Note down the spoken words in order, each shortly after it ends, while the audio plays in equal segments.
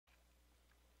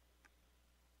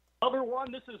Other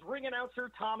one, this is ring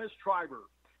announcer Thomas Triber.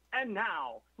 And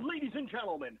now, ladies and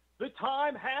gentlemen, the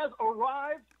time has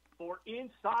arrived for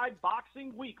Inside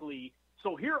Boxing Weekly.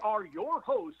 So here are your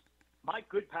hosts, Mike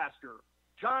Goodpaster,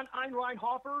 John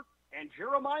Einreinhofer, and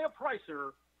Jeremiah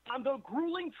Preisser on the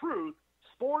Grueling Truth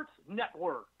Sports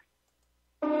Network.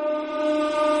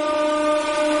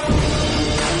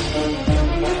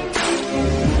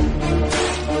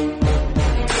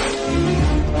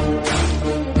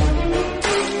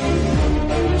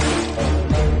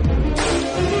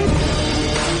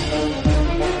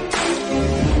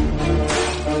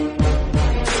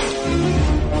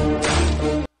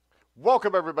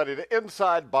 Welcome, everybody, to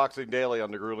Inside Boxing Daily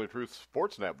on the Grueling Truth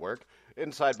Sports Network.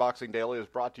 Inside Boxing Daily is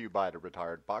brought to you by the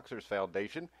Retired Boxers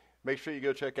Foundation. Make sure you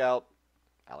go check out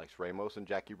Alex Ramos and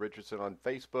Jackie Richardson on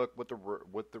Facebook with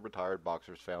the Retired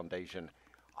Boxers Foundation.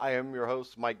 I am your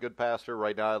host, Mike Goodpaster.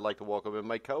 Right now, I'd like to welcome in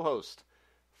my co-host.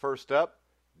 First up,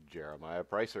 Jeremiah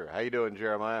Preisser. How you doing,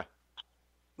 Jeremiah?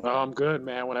 I'm good,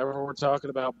 man. Whenever we're talking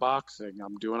about boxing,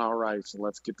 I'm doing all right. So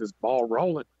let's get this ball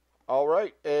rolling. All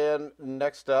right, and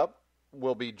next up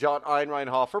will be John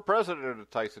Einreinhofer, president of the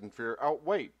Tyson Fury. Oh,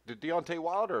 wait, the Deontay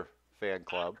Wilder fan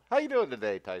club. How you doing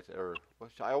today, Tyson? Or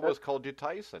I almost called you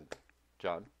Tyson,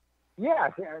 John. Yeah,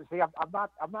 see, I'm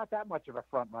not that much of a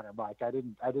front runner, Mike. I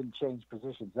didn't change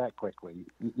positions that quickly,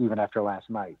 even after last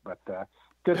night. But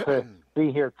good to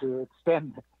be here to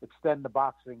extend the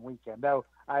boxing weekend. Though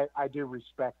I do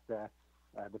respect the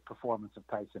performance of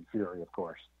Tyson Fury, of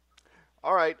course.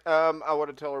 All right, I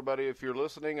want to tell everybody, if you're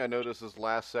listening, I know this is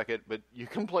last second, but you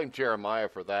can blame Jeremiah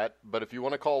for that. But if you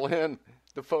want to call in,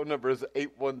 the phone number is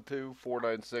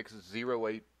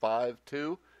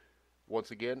 812-496-0852. Once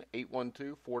again,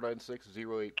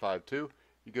 812-496-0852. You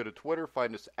go to Twitter,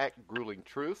 find us at Grueling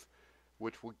Truth,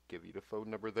 which will give you the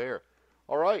phone number there.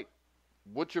 All right,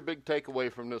 what's your big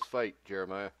takeaway from this fight,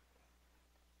 Jeremiah?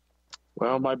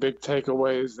 Well, my big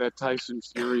takeaway is that Tyson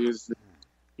Fury is the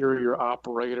superior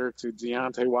operator to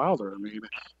Deontay Wilder. I mean,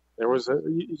 there was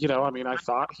I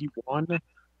thought he won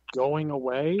going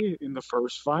away in the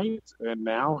first fight, and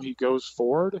now he goes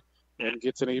forward and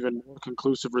gets an even more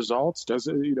conclusive results.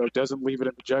 Doesn't leave it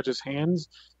in the judge's hands.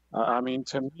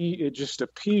 To me, it just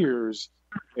appears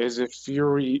as if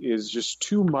Fury is just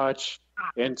too much.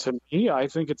 And to me, I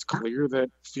think it's clear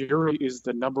that Fury is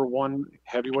the number one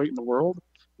heavyweight in the world.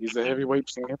 He's the heavyweight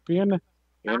champion.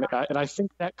 And I think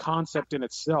that concept in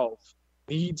itself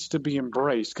needs to be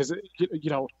embraced because,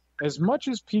 as much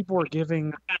as people are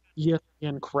giving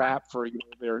ESPN crap for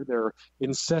their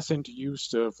incessant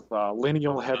use of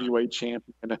lineal heavyweight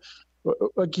champion,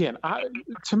 again,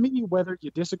 to me, whether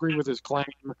you disagree with his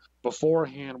claim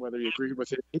beforehand, whether you agree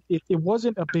with it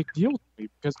wasn't a big deal to me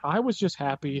because I was just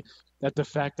happy that the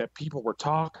fact that people were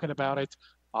talking about it.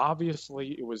 Obviously,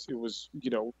 it was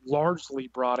largely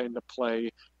brought into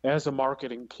play as a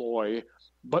marketing ploy.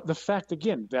 But the fact,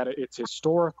 again, that it's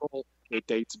historical, it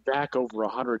dates back over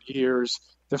 100 years.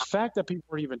 The fact that people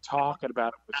were even talking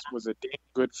about it was a damn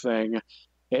good thing.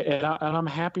 And I'm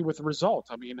happy with the result.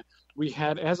 I mean, we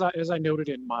had, as I noted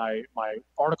in my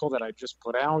article that I just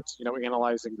put out,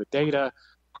 analyzing the data,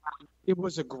 it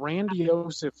was a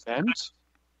grandiose event,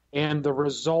 and the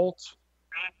result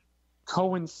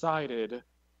coincided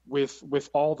with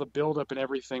all the buildup and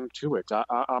everything to it.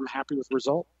 I'm happy with the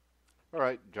result. All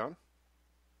right, John?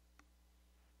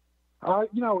 I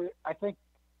think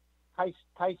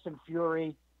Tyson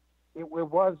Fury, it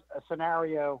was a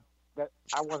scenario that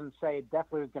I wasn't saying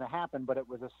definitely was going to happen, but it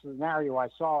was a scenario I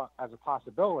saw as a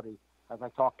possibility, as I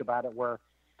talked about it, where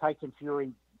Tyson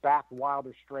Fury backed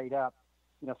Wilder straight up.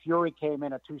 Fury came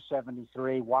in at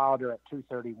 273, Wilder at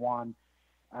 231.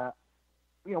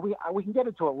 We can get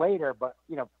into it later, but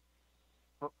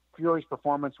Fury's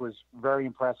performance was very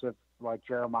impressive. Like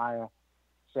Jeremiah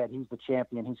said, he's the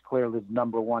champion. He's clearly the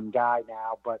number one guy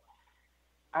now. But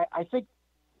I think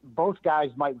both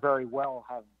guys might very well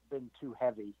have been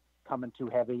coming too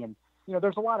heavy. And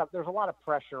there's a lot of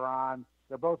pressure on.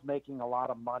 They're both making a lot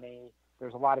of money.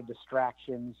 There's a lot of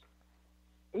distractions.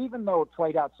 Even though it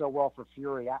played out so well for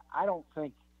Fury, I don't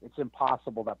think it's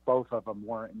impossible that both of them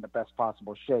weren't in the best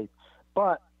possible shape.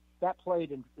 But that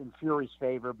played in Fury's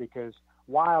favor because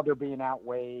Wilder, being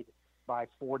outweighed by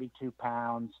 42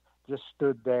 pounds, just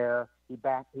stood there. He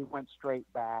went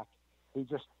straight back. He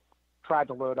just tried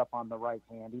to load up on the right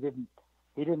hand. He didn't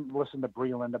listen to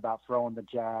Breland about throwing the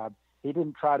jab. He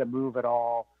didn't try to move at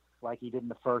all like he did in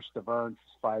the first Verne's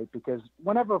fight, because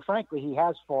whenever, frankly, he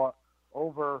has fought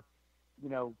over,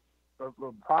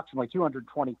 approximately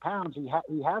 220 pounds, he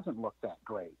hasn't looked that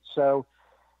great. So,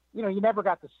 you never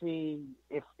got to see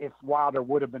if Wilder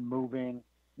would have been moving,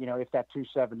 if that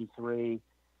 273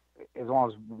 as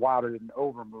long as Wilder didn't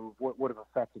overmove, would have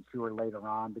affected Fury later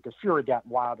on, because Fury got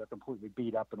Wilder completely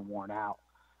beat up and worn out.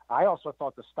 I also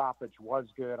thought the stoppage was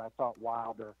good. I thought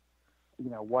Wilder,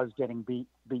 was getting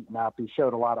beaten up. He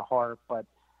showed a lot of heart, but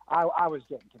I was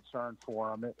getting concerned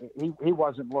for him. He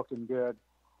wasn't looking good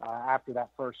after that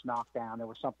first knockdown. There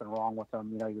was something wrong with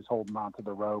him. He was holding on to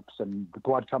the ropes and the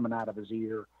blood coming out of his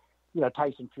ear.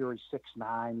 Tyson Fury's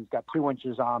 6'9". He's got 2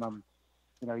 inches on him.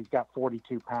 He's got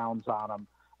 42 pounds on him.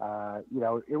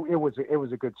 It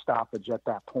was a good stoppage at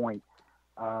that point.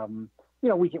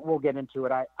 We'll get into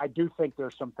it. I do think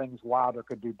there's some things Wilder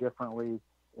could do differently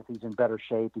if he's in better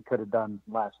shape. He could have done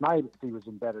last night if he was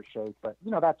in better shape, but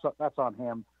that's on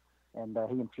him. And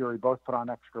he and Fury both put on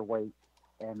extra weight.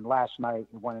 And last night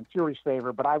he went in Fury's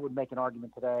favor. But I would make an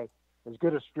argument today, as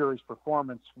good as Fury's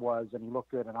performance was, and he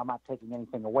looked good, and I'm not taking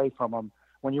anything away from him.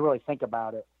 When you really think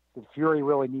about it, did Fury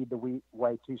really need to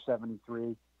weigh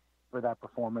 273 for that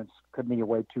performance? Couldn't he have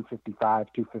weighed 255,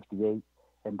 258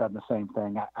 and done the same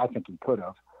thing? I think he could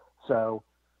have. So,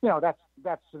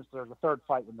 that's since there's a third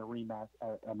fight in the rematch,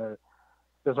 and there's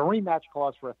a rematch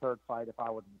clause for a third fight. If I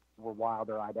were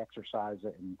Wilder, I'd exercise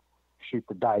it and shoot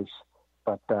the dice.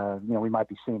 But, we might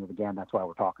be seeing it again. That's why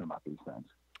we're talking about these things.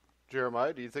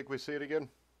 Jeremiah, do you think we see it again?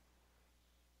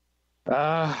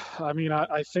 I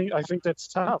think that's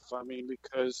tough.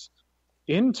 Because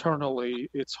internally,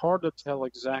 it's hard to tell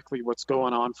exactly what's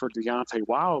going on for Deontay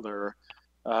Wilder.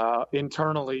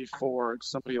 Internally, for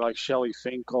somebody like Shelley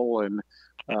Finkel and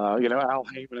Al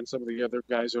Heyman and some of the other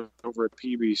guys over at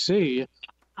PBC,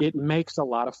 it makes a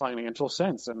lot of financial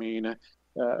sense. How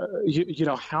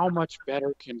much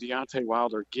better can Deontay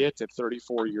Wilder get at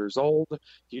 34 years old?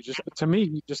 He just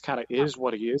kind of is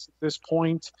what he is at this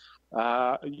point.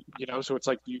 So it's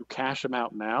like, do you cash him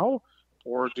out now,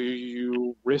 or do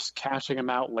you risk cashing him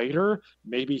out later?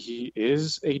 Maybe he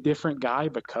is a different guy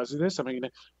because of this.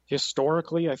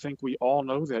 Historically, I think we all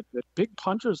know that big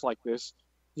punchers like this,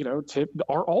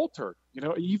 are altered.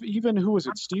 Even who was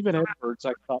it? Stephen Edwards,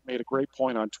 I thought, made a great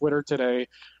point on Twitter today,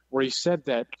 where he said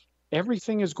that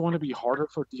everything is going to be harder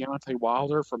for Deontay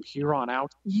Wilder from here on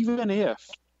out, even if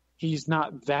he's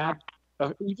not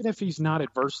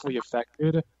adversely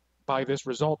affected by this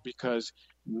result, because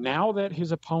now that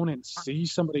his opponents see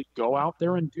somebody go out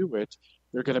there and do it,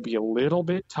 they're going to be a little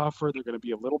bit tougher. They're going to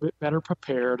be a little bit better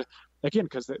prepared, again,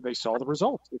 because they saw the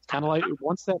result. It's kind of like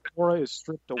once that aura is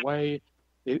stripped away,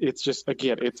 it's just,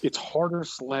 again, it's harder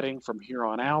sledding from here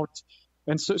on out.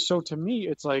 And so to me,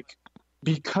 it's like,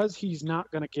 because he's not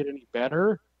going to get any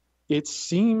better, it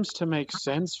seems to make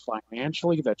sense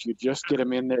financially that you just get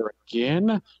him in there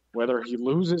again. Whether he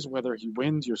loses, whether he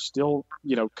wins, you're still,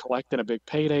 collecting a big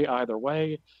payday either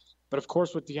way. But of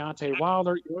course, with Deontay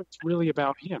Wilder, it's really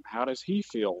about him. How does he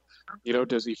feel?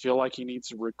 Does he feel like he needs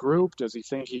to regroup? Does he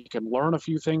think he can learn a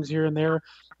few things here and there?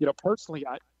 Personally,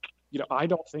 I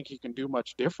don't think he can do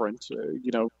much different.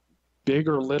 Big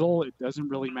or little, it doesn't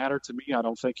really matter to me. I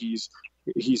don't think he's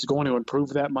going to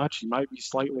improve that much. He might be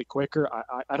slightly quicker.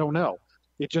 I don't know.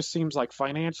 It just seems like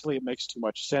financially it makes too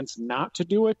much sense not to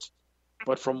do it.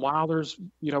 But from Wilder's,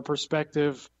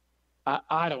 perspective,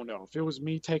 I don't know. If it was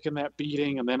me taking that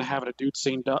beating and then having a dude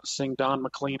sing Don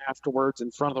McLean afterwards in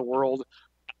front of the world,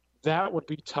 that would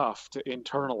be tough to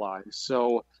internalize.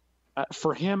 So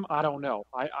for him, I don't know.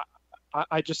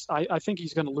 I think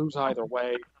he's going to lose either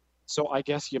way. So I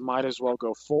guess you might as well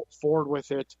go forward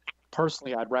with it.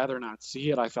 Personally, I'd rather not see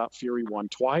it. I thought Fury won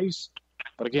twice.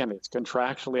 But again, it's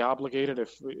contractually obligated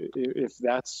if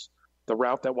that's the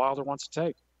route that Wilder wants to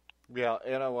take. Yeah,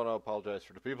 and I want to apologize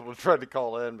for the people who tried to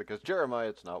call in, because Jeremiah,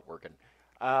 it's not working.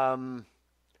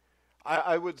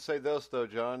 I would say this, though,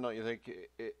 John. Don't you think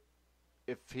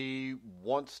if he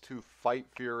wants to fight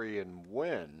Fury and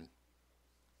win,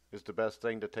 is the best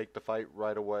thing to take the fight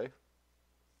right away?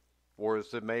 Or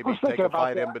is it maybe take a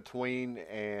fight in between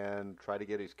and try to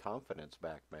get his confidence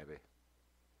back, maybe?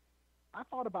 I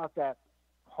thought about that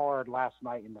hard last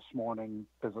night and this morning,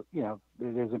 because, it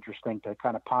is interesting to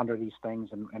kind of ponder these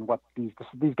things and what these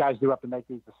guys do have to make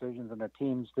these decisions and their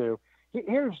teams do.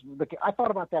 I thought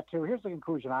about that too. Here's the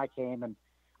conclusion I came, and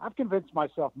I've convinced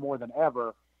myself more than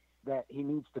ever that he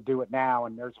needs to do it now,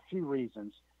 and there's a few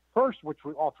reasons. First, which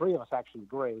all three of us actually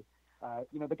agree,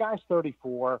 the guy's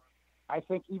 34. I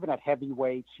think even at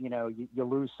heavyweights, you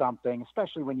lose something,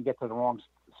 especially when you get to the wrong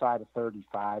side of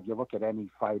 35. You look at any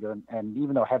fighter, and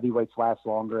even though heavyweights last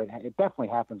longer, it definitely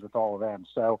happens with all of them.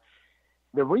 So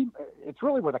it's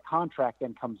really where the contract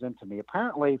then comes into me.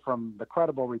 Apparently, from the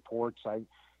credible reports,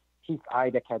 Keith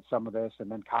Idec had some of this, and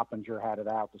then Coppinger had it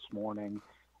out this morning.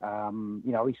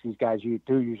 At least these guys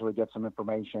do usually get some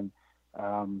information,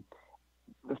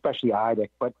 especially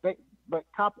Idec. But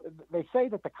they say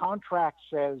that the contract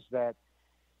says that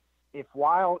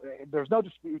there's no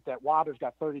dispute that Wilder's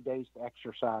got 30 days to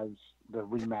exercise the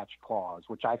rematch clause,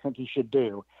 which I think he should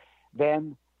do.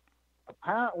 Then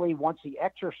apparently once he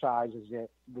exercises it,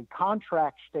 the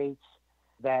contract states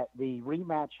that the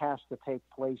rematch has to take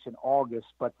place in August,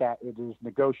 but that it is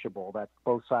negotiable, that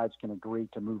both sides can agree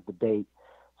to move the date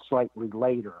slightly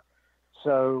later.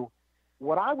 So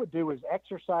what I would do is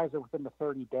exercise it within the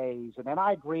 30 days. And then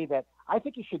I agree that I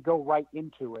think he should go right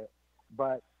into it,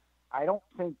 but I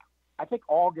think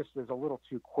August is a little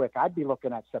too quick. I'd be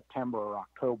looking at September or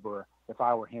October if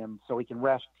I were him, so he can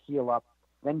rest, heal up,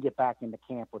 then get back into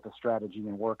camp with a strategy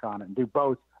and work on it and do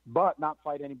both, but not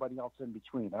fight anybody else in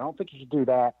between. I don't think he should do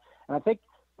that. And I think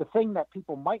the thing that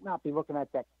people might not be looking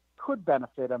at that could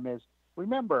benefit him is,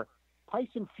 remember,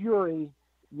 Tyson Fury,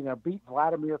 beat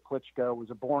Vladimir Klitschko. It was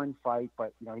a boring fight,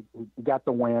 but, he got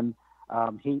the win.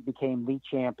 He became the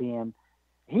champion.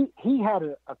 He had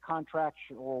a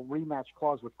contractual rematch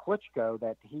clause with Klitschko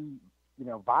that he,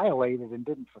 violated and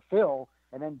didn't fulfill.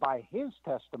 And then by his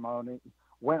testimony,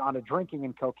 went on a drinking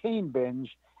and cocaine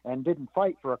binge and didn't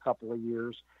fight for a couple of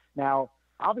years. Now,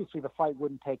 obviously the fight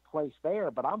wouldn't take place there,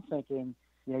 but I'm thinking,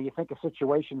 you think of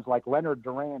situations like Leonard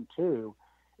Duran too.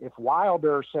 If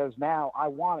Wilder says now, I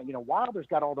want it, Wilder's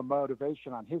got all the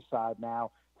motivation on his side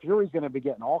now. Fury's going to be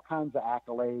getting all kinds of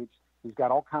accolades. He's got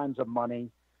all kinds of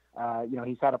money.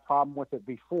 He's had a problem with it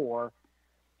before.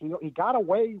 He got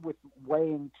away with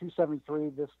weighing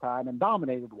 273 this time and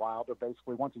dominated Wilder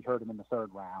basically once he hurt him in the third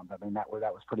round. I mean, that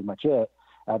was pretty much it.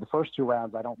 The first two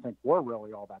rounds I don't think were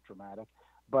really all that dramatic.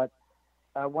 But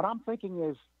what I'm thinking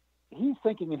is he's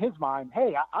thinking in his mind,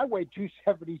 hey, I weighed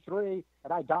 273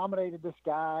 and I dominated this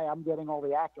guy. I'm getting all the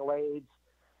accolades.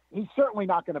 He's certainly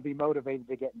not going to be motivated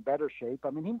to get in better shape.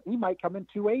 I mean, he might come in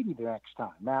 280 the next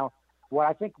time. Now, what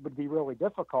I think would be really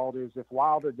difficult is if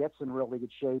Wilder gets in really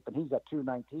good shape and he's at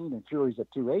 219 and Fury's at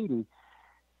 280,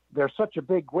 there's such a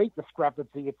big weight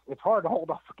discrepancy. It's hard to hold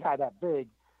off a guy that big,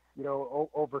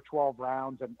 over 12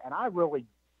 rounds. And I really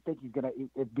think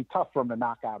it'd be tough for him to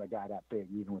knock out a guy that big,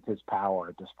 even with his power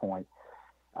at this point.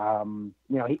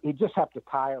 He'd just have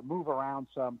to move around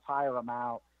some, tire him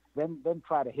out, then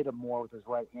try to hit him more with his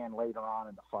right hand later on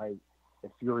in the fight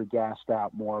if Fury gassed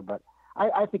out more. But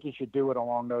I think he should do it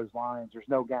along those lines. There's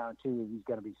no guarantee he's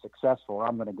going to be successful, or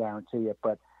I'm going to guarantee it.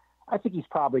 But I think he's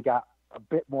probably got a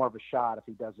bit more of a shot if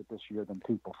he does it this year than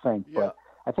people think. Yeah. But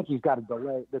I think he's got to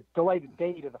delay the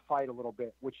date of the fight a little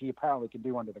bit, which he apparently can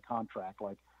do under the contract,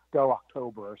 like go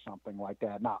October or something like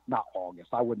that, not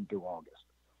August. I wouldn't do August.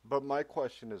 But my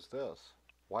question is this.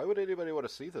 Why would anybody want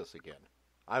to see this again?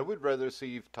 I would rather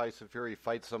see Tyson Fury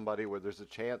fight somebody where there's a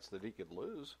chance that he could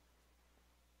lose.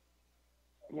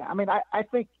 Yeah, I mean, I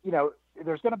think,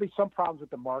 there's going to be some problems with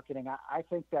the marketing. I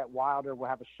think that Wilder will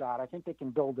have a shot. I think they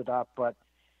can build it up. But,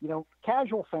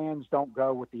 casual fans don't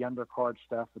go with the undercard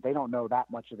stuff, but they don't know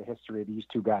that much of the history of these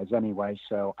two guys anyway.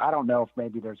 So I don't know if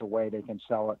maybe there's a way they can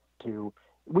sell it to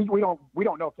 – we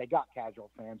don't know if they got casual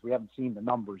fans. We haven't seen the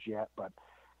numbers yet, but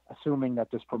assuming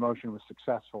that this promotion was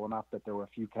successful enough that there were a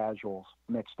few casuals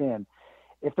mixed in.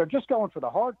 If they're just going for the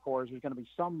hardcores, there's going to be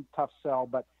some tough sell,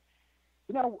 but –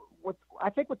 I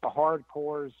think with the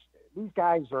hardcores, these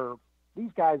guys are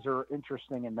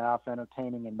interesting enough,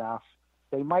 entertaining enough.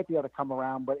 They might be able to come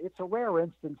around, but it's a rare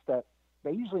instance that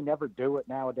they usually never do it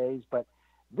nowadays. But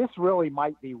this really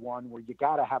might be one where you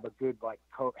got to have a good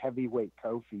heavyweight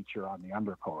co-feature on the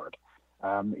undercard,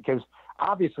 because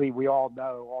obviously we all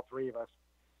know, all three of us.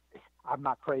 I'm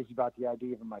not crazy about the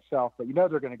idea of it myself, but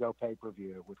they're going to go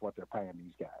pay-per-view with what they're paying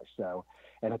these guys. So,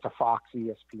 and it's a Fox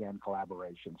ESPN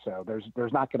collaboration. So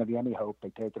there's not going to be any hope they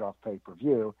take it off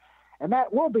pay-per-view. And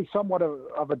that will be somewhat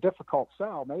of a difficult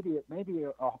sell, maybe a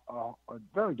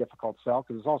very difficult sell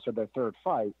because it's also their third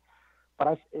fight.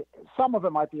 But some of it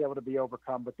might be able to be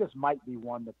overcome, but this might be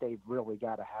one that they've really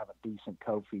got to have a decent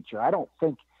co-feature.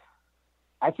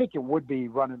 I think it would be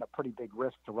running a pretty big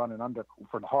risk to run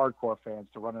for the hardcore fans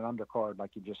to run an undercard like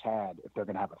you just had if they're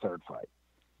going to have a third fight.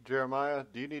 Jeremiah,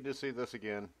 do you need to see this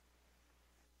again?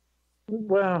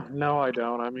 Well, no, I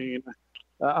don't. I mean,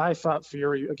 I thought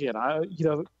Fury again.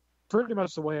 Pretty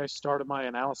much the way I started my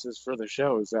analysis for the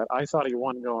show is that I thought he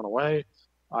won going away.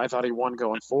 I thought he won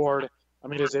going forward. I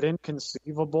mean, is it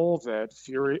inconceivable that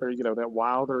Fury or that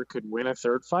Wilder could win a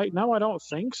third fight? No, I don't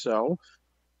think so.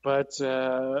 But,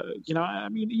 I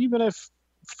mean, even if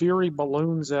Fury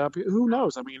balloons up, who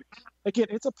knows? I mean, again,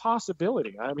 it's a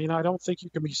possibility. I mean, I don't think you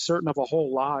can be certain of a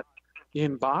whole lot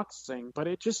in boxing, but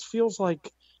it just feels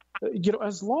like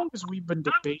as long as we've been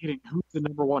debating who's the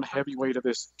number one heavyweight of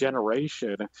this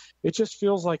generation, it just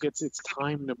feels like it's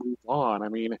time to move on. I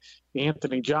mean,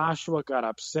 Anthony Joshua got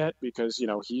upset because,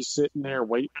 he's sitting there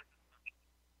waiting.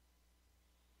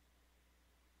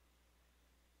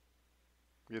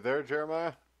 You there,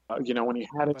 Jeremiah? When he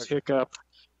had a hiccup.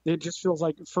 It just feels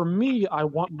like, for me, I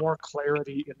want more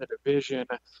clarity in the division.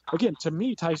 Again, to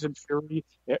me, Tyson Fury,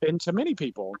 and to many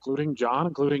people, including John,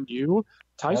 including you,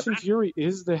 Tyson Fury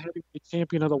is the heavyweight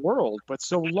champion of the world. But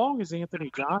so long as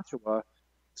Anthony Joshua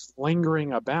is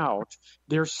lingering about,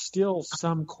 there's still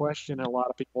some question in a lot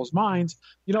of people's minds.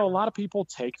 A lot of people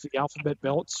take the Alphabet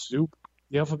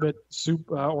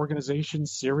Soup organization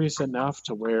serious enough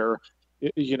to where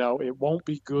it won't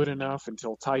be good enough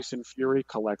until Tyson Fury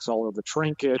collects all of the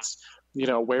trinkets,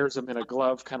 wears them in a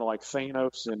glove, kind of like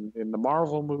Thanos in the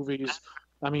Marvel movies.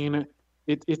 I mean,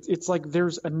 it's like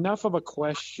there's enough of a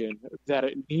question that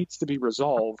it needs to be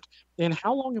resolved. And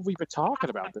how long have we been talking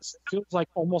about this? It feels like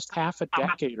almost half a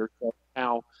decade or so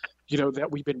now, that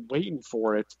we've been waiting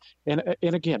for it. And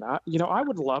again, I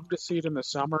would love to see it in the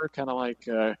summer, kind of like,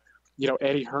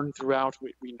 Eddie Hearn threw out.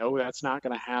 We know that's not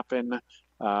going to happen.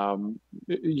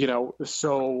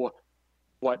 So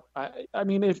what, I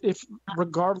mean, if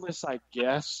regardless, I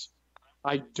guess,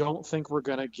 I don't think we're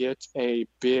going to get a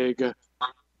big,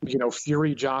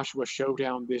 Fury Joshua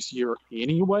showdown this year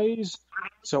anyways.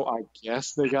 So I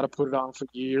guess they got to put it on for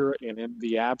a year. And in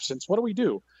the absence, what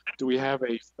do? Do we have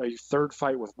a third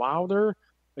fight with Wilder?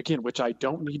 Again, which I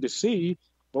don't need to see,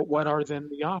 but what are then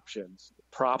the options?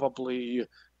 Probably,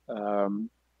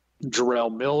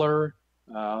 Jarrell Miller,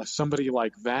 somebody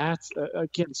like that.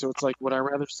 Again, so it's like, would I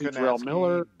rather see Jarrell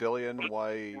Miller? Dillian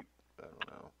White, I don't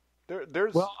know.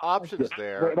 There's options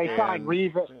there. They signed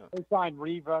Rivas. Yeah. They signed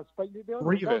Rivas, but those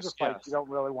are fights you don't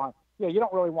really want. Yeah, you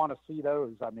don't really want to see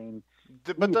those. I mean,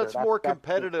 but that's more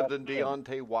competitive than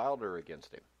Deontay Wilder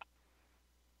against him.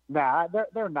 Nah,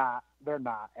 they're not. They're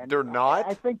not. And they're not?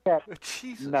 I think that.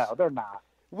 Jesus. No, they're not.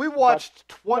 We watched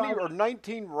 20 or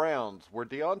 19 rounds where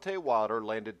Deontay Wilder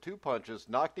landed 2 punches,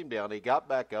 knocked him down, he got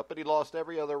back up, and he lost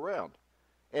every other round.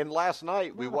 And last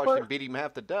night we watched him beat him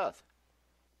half to death.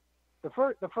 The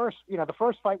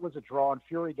first fight was a draw, and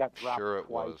Fury got dropped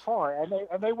twice hard,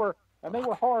 and they were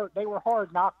hard. They were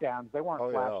hard knockdowns. They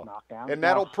weren't flash knockdowns. And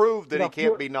that'll prove that he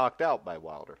can't be knocked out by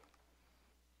Wilder.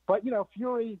 But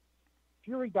Fury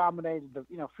dominated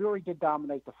Fury did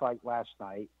dominate the fight last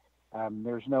night.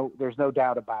 There's no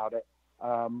doubt about it.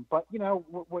 But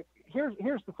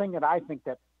here's the thing that I think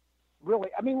that really,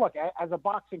 I mean, look, as a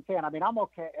boxing fan, I mean, I'm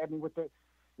okay. I mean, with the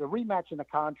rematch in the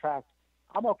contract,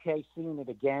 I'm okay seeing it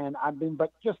again. I mean,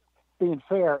 but just being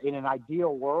fair, in an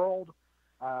ideal world,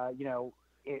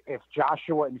 if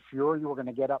Joshua and Fury were going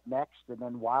to get up next, and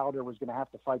then Wilder was going to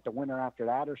have to fight the winner after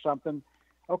that or something.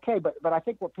 Okay, but I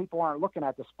think what people aren't looking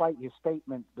at, despite his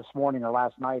statement this morning or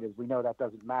last night, is we know that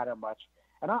doesn't matter much.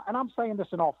 And I'm saying this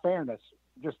in all fairness,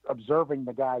 just observing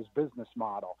the guy's business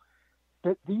model.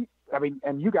 And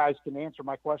you guys can answer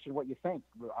my question, what you think,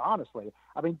 honestly.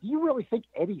 I mean, do you really think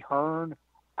Eddie Hearn,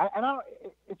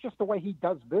 it's just the way he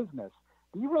does business.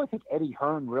 Do you really think Eddie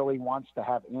Hearn really wants to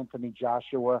have Anthony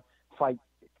Joshua fight,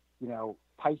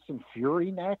 Tyson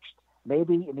Fury next,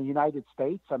 maybe in the United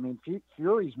States? I mean,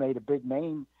 Fury's made a big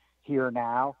name here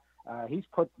now. He's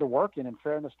put the work in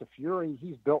fairness to Fury,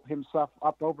 he's built himself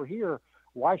up over here.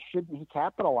 Why shouldn't he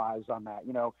capitalize on that?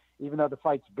 Even though the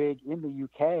fight's big in the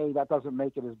UK, that doesn't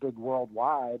make it as big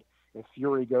worldwide. If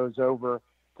Fury goes over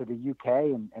to the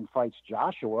UK and fights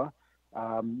Joshua,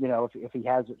 if he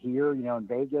has it here, in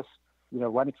Vegas,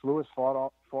 Lennox Lewis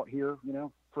fought here,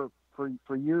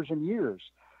 for years and years.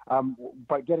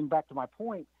 But getting back to my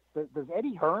point, does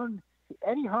Eddie Hearn's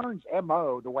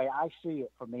MO, the way I see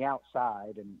it from the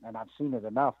outside, and I've seen it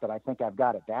enough that I think I've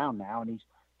got it down now, and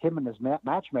him and his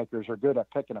matchmakers are good at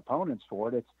picking opponents for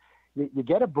it. It's you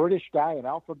get a British guy, an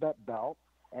alphabet belt,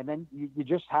 and then you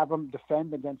just have him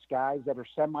defend against guys that are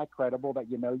semi-credible that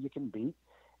you can beat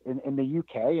in the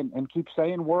UK, and keep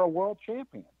saying we're a world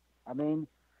champion. I mean,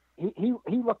 he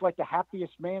looked like the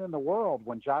happiest man in the world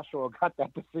when Joshua got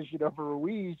that decision over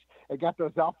Ruiz and got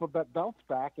those alphabet belts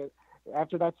back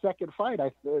after that second fight.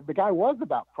 The guy was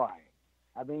about crying.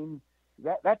 I mean,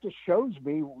 that just shows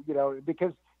me,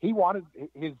 because he wanted,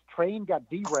 his train got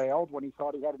derailed when he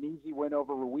thought he had an easy win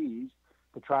over Ruiz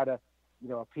to try to,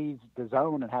 appease the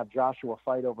zone and have Joshua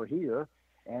fight over here.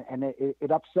 And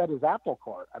it upset his apple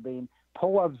cart. I mean,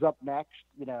 Pulov's up next,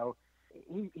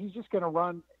 he's just going to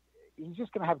run. He's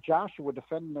just going to have Joshua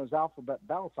defending those alphabet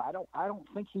belts. I don't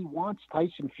think he wants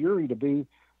Tyson Fury to be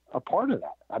a part of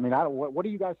that. I mean, what do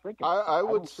you guys think? I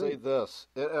would say this,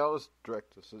 and I'll just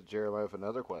direct this to Jeremiah with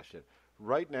another question.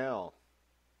 Right now,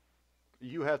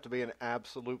 you have to be an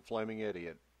absolute flaming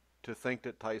idiot to think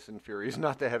that Tyson Fury is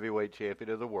not the heavyweight champion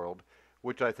of the world,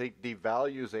 which I think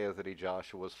devalues Anthony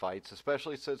Joshua's fights,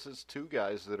 especially since it's two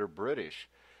guys that are British.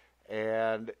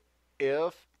 And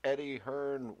if Eddie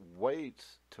Hearn waits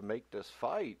to make this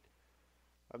fight,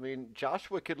 I mean,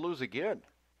 Joshua could lose again.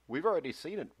 We've already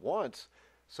seen it once.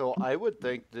 So I would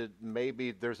think that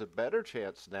maybe there's a better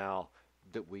chance now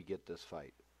that we get this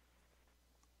fight.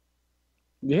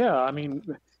 Yeah, I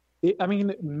mean,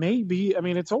 maybe. I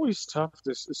mean, it's always tough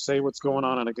to say what's going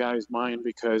on in a guy's mind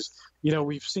because,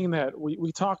 we've seen that.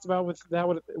 We talked about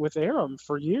with Arum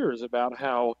for years about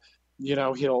how,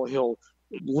 he'll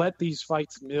let these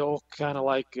fights milk, kind of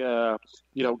like,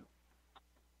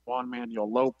 Juan Manuel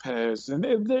Lopez, and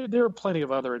there are plenty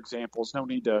of other examples. No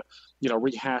need to,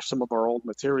 rehash some of our old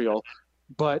material.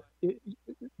 But,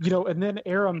 and then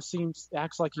Arum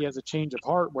acts like he has a change of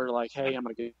heart where like, hey, I'm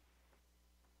going to get.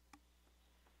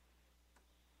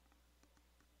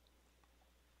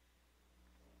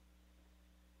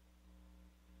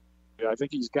 I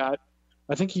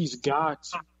think he's got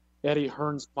Eddie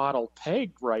Hearn's model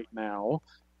pegged right now.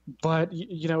 But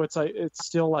it's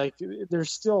still like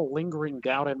there's still lingering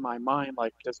doubt in my mind.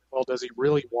 Like, does he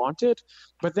really want it?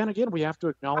 But then again, we have to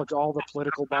acknowledge all the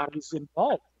political bodies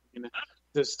involved.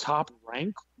 Does Top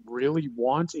Rank really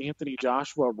want Anthony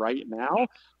Joshua right now?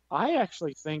 I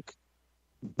actually think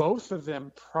both of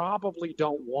them probably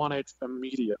don't want it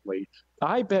immediately.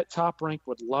 I bet Top Rank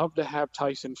would love to have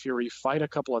Tyson Fury fight a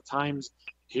couple of times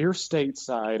here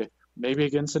stateside, maybe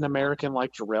against an American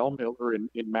like Jarrell Miller in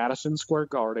Madison Square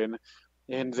Garden,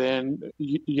 and then,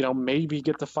 maybe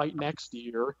get the fight next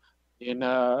year and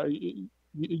then,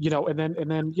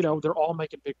 they're all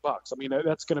making big bucks. I mean,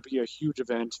 that's going to be a huge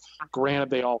event. Granted,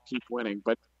 they all keep winning,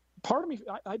 but part of me,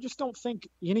 I just don't think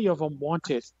any of them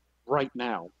want it right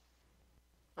now.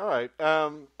 All right.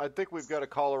 I think we've got a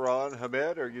caller on.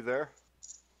 Hamed, are you there?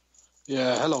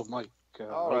 Yeah. Hello, Mike.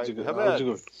 All right.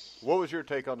 Hamed, what was your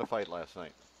take on the fight last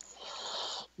night?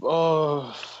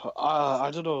 I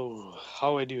don't know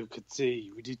how anyone could say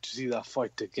we need to see that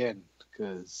fight again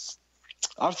because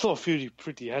I thought Fury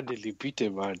pretty handily beat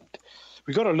him, and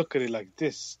we got to look at it like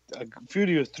this.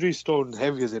 Fury was 3 stone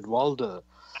heavier than Wilder,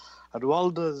 and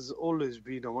Wilder's always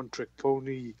been a one-trick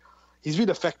pony. He's been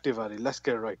effective at it, let's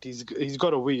get it right. He's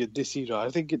got a way in this era.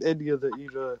 I think in any other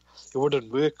era it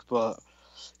wouldn't work, but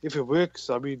if it works,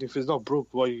 I mean, if it's not broke,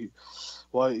 why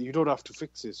you don't have to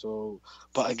fix it. So,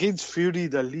 but against Fury,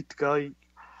 the elite guy,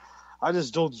 I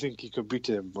just don't think he could beat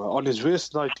him. On his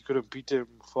worst night, he couldn't beat him.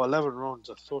 For 11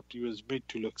 rounds, I thought he was made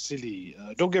to look silly.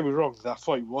 Don't get me wrong, that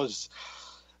fight was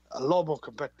a lot more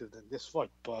competitive than this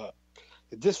fight, but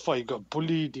in this fight, he got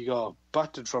bullied, he got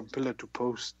battered from pillar to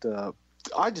post.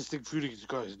 I just think Fury's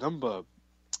got his number.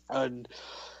 And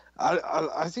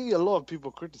I think a lot of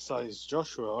people criticize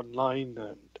Joshua online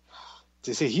and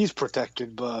they say he's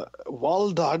protected, but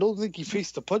Wilder, I don't think he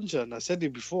faced a puncher, and I said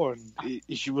it before, and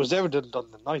it was evident on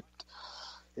the night.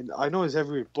 And I know it's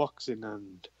heavyweight boxing,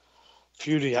 and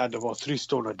Fury had about 3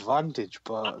 stone advantage,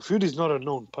 but Fury's not a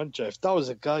known puncher. If that was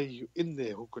a guy in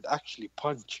there who could actually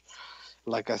punch,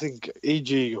 like I think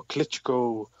AJ or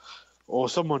Klitschko or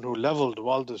someone who leveled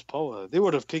Wilder's power, they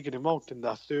would have taken him out in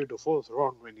that 3rd or 4th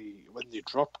round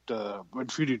when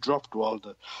Fury dropped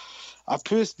Wilder. I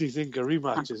personally think a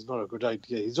rematch is not a good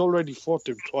idea. He's already fought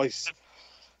him twice,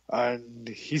 and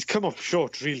he's come up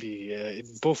short, really,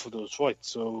 in both of those fights.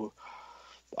 So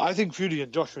I think Fury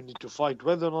and Joshua need to fight.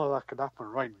 Whether or not that can happen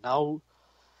right now,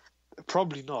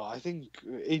 probably not. I think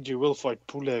AJ will fight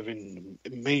Pulev in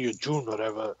May or June,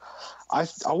 whatever. I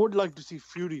would like to see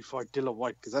Fury fight Dillian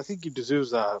Whyte because I think he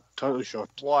deserves a title shot.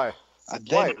 Why? And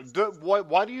then,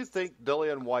 why do you think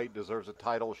Dillian Whyte deserves a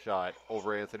title shot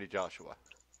over Anthony Joshua?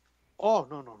 Oh,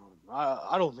 no.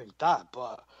 I don't think that.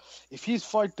 But if he's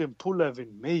fighting Pulev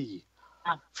in May,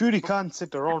 Fury can't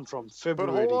sit around from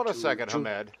February. But hold on a to second, June.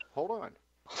 Hamed. Hold on.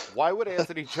 Why would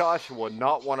Anthony Joshua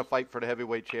not want to fight for the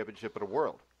heavyweight championship of the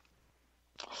world?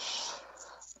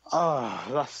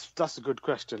 That's a good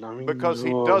question. I mean, because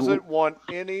he doesn't want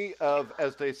any of,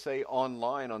 as they say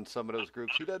online on some of those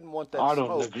groups, he doesn't want that smoke.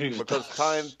 Don't agree with because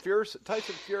that.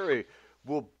 Tyson Fury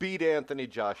will beat Anthony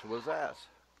Joshua's ass.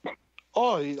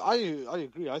 Oh, I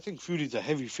agree. I think Fury's a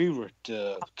heavy favorite,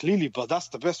 clearly, but that's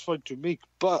the best fight to make.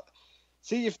 But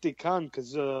see if they can,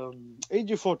 because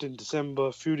AJ fought in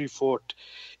December, Fury fought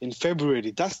in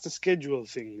February. That's the schedule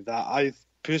thing that I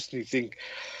personally think.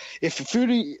 If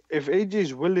AJ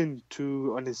is willing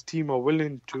to, and his team are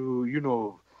willing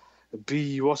to,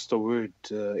 be, what's the word,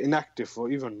 inactive for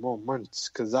even more months,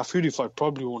 because that Fury fight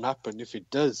probably won't happen if it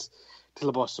does till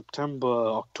about September,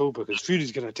 October, because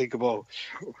Fury's going to take about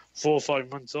 4 or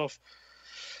 5 months off.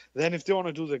 Then if they want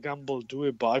to do the gamble, do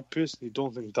it, but I personally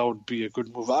don't think that would be a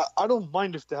good move. I don't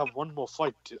mind if they have one more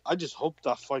fight. I just hope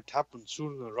that fight happens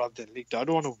sooner rather than later. I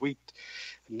don't want to wait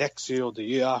next year or the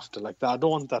year after like that. I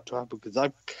don't want that to happen, because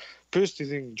I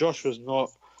personally think Joshua's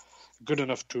not good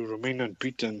enough to remain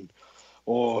unbeaten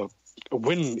or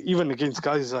win, even against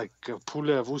guys like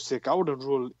Pulev, Usyk. I wouldn't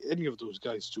rule any of those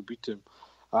guys to beat him.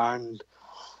 And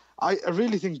I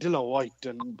really think Dillian White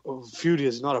and Fury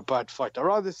is not a bad fight. I'd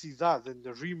rather see that than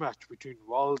the rematch between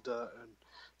Wilder and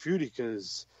Fury,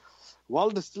 because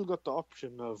Wilder still got the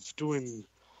option of doing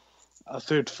a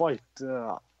third fight.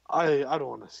 I don't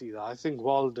want to see that. I think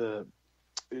Wilder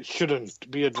shouldn't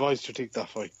be advised to take that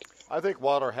fight. I think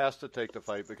Wilder has to take the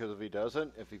fight, because if he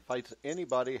doesn't, if he fights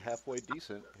anybody halfway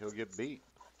decent, he'll get beat.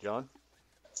 John?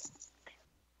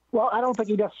 Well, I don't think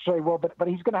he necessarily will, but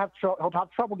he's going to have he'll have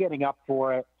trouble getting up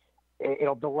for it.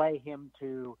 It'll delay him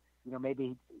to,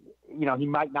 maybe, he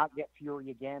might not get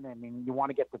Fury again. I mean, you want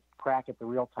to get the crack at the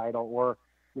real title, or,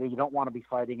 you don't want to be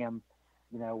fighting him,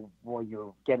 while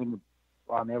you're getting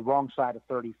on the wrong side of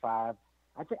 35.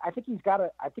 I think he's got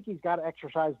to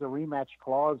exercise the rematch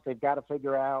clause. They've got to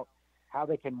figure out how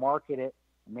they can market it.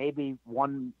 Maybe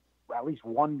at least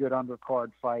one good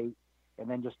undercard fight, and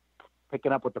then just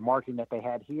picking up with the marketing that they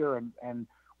had here. And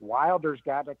Wilder's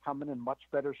got to come in much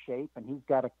better shape, and he's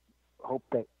got to hope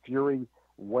that Fury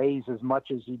weighs as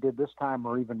much as he did this time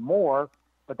or even more.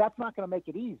 But that's not going to make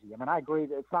it easy. I mean, I agree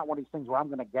that it's not one of these things where I'm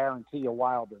going to guarantee a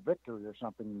Wilder victory or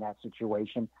something in that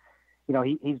situation.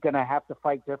 He's going to have to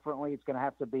fight differently. It's going to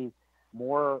have to be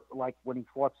more like when he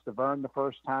fought Stavern the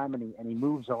first time, and he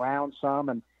moves around some.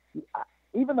 And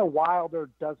even though Wilder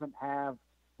doesn't have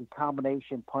the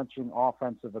combination punching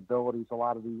offensive abilities a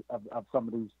lot of some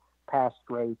of these past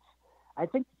greats, I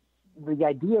think the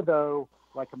idea, though,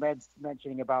 like I'm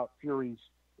mentioning about Fury's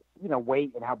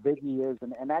weight and how big he is,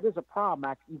 and that is a problem,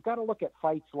 Max. You've got to look at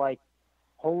fights like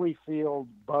Holyfield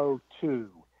Bowe 2,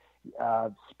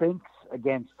 Spinks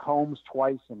against Combs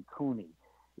twice, and Cooney.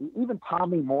 Even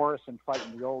Tommy Morrison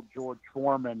fighting the old George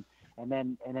Foreman, and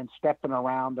then stepping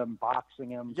around him, boxing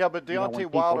him. Yeah, but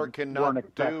Deontay Wilder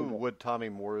cannot do what Tommy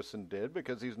Morrison did,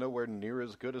 because he's nowhere near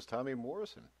as good as Tommy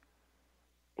Morrison.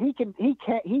 He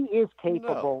is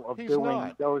capable of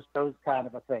doing those kind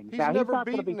of a thing. He's never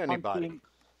beaten anybody.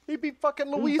 He beat fucking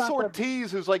Luis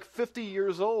Ortiz, who's like 50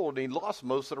 years old, and he lost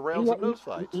most of the rounds in those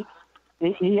fights.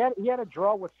 He had a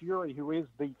draw with Fury, who is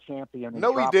the champion.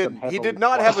 No, he didn't. He did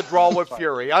not have a draw with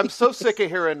Fury. I'm so sick of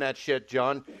hearing that shit,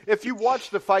 John. If you watch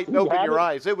the fight and open your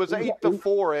eyes, it was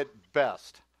 8-4 at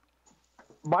best.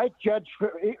 Mike Judge,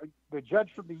 the judge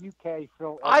from the UK,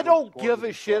 Phil. I don't give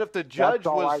a shit if the judge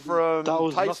was from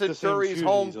Tyson Fury's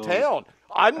hometown.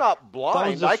 I'm not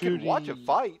blind. I can watch a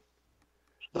fight.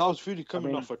 That was Fury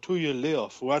coming off a 2-year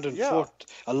layoff, who hadn't fought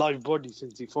a live body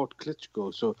since he fought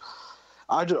Klitschko. So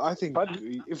I think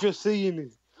if you're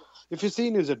seeing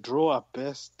it as a draw at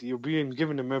best, you're being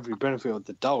given him every benefit of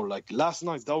the doubt. Like last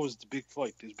night, that was the big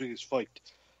fight, his biggest fight.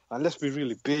 And let's be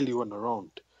really, Bailey went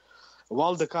around.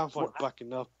 Wilder can't fight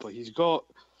backing up, but he's got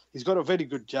a very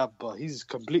good jab, but he's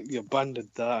completely abandoned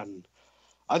that. And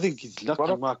I think he's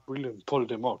lucky Mark Breland pulled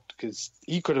him out, because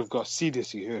he could have got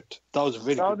seriously hurt. That was a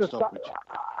very good stoppage.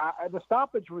 The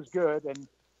stoppage was good, and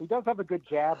he does have a good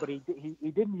jab, but he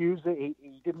didn't use it.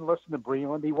 He didn't listen to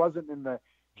Breland. He wasn't in the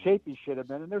shape he should have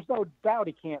been, and there's no doubt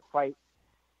he can't fight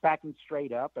backing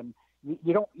straight up. And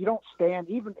you don't stand.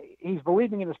 Even he's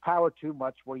believing in his power too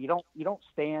much, where you don't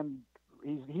stand.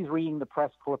 He's reading the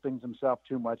press clippings himself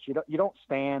too much. You don't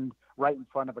stand right in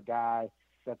front of a guy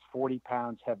that's 40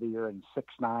 pounds heavier and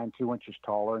 6'9", 2 inches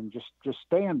taller, and just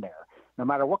stand there, no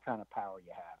matter what kind of power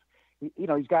you have.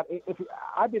 He's got.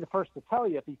 I'd be the first to tell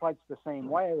you, if he fights the same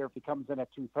way, or if he comes in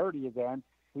at 230 again,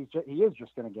 he is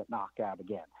just going to get knocked out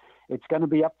again. It's going to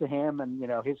be up to him and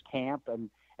his camp, and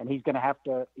he's going to have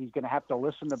to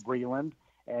listen to Breland,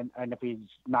 and if he's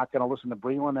not going to listen to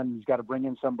Breland, then he's got to bring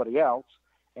in somebody else,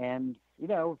 and he's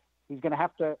not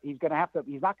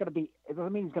going to be. It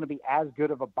doesn't mean he's going to be as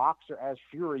good of a boxer as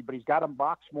Fury, but he's got him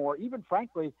box more. Even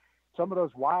frankly, some of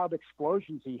those wild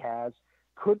explosions he has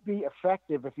could be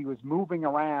effective if he was moving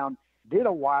around, did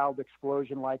a wild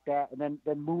explosion like that, and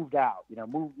then moved out.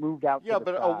 Moved out. Yeah,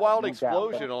 but a wild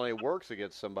explosion only works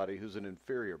against somebody who's an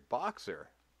inferior boxer.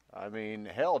 I mean,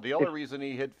 hell, the only reason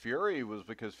he hit Fury was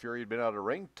because Fury had been out of the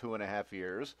ring 2.5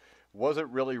 years, wasn't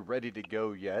really ready to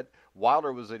go yet.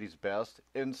 Wilder was at his best,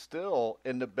 and still,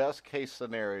 in the best case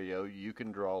scenario you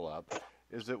can draw up,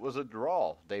 is it was a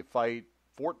draw. They fight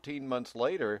 14 months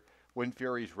later when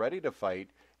Fury's ready to fight,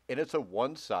 and it's a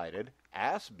one-sided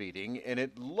ass beating, and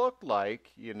it looked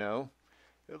like, it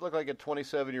looked like a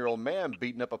 27-year-old man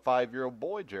beating up a 5-year-old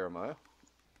boy, Jeremiah.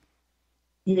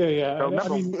 Yeah. So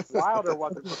remember, Wilder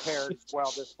wasn't prepared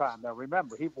well this time. Now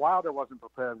remember, Wilder wasn't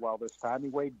prepared well this time. He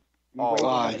weighed.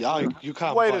 You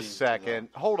can't. Wait a second.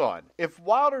 Hold on. If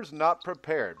Wilder's not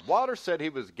prepared, Wilder said he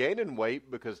was gaining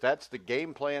weight because that's the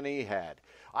game plan he had.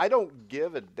 I don't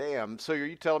give a damn. So are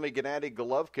you telling me Gennady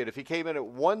Golovkin, if he came in at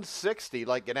 160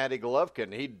 like Gennady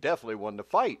Golovkin, he definitely won the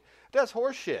fight? That's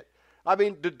horseshit. I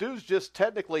mean, the dude's just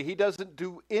technically, he doesn't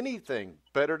do anything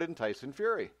better than Tyson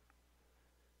Fury.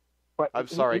 But I'm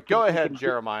sorry. Go ahead,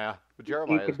 Jeremiah.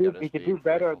 Jeremiah he could do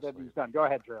better than he's done. Go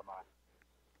ahead, Jeremiah.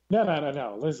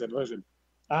 No. Listen.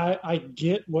 I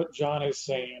get what John is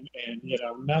saying, and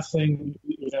nothing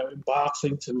in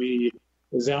boxing to me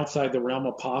is outside the realm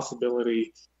of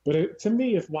possibility. But to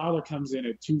me, if Wilder comes in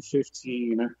at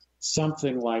 215,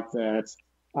 something like that,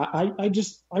 I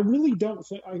really don't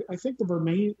think. I think the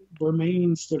Bermain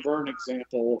Stavern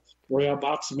example where he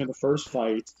outboxed him in the first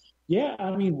fight. Yeah,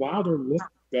 I mean Wilder looked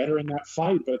better in that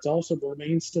fight, but it's also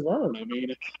Bermain Stavern. I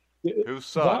mean, who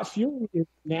sucks? Fury is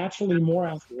naturally more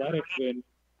athletic than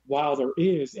Wilder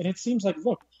is, and it seems like,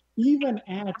 look, even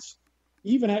at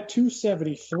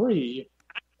 273,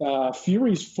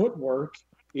 Fury's footwork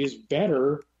is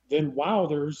better than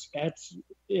Wilder's at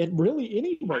really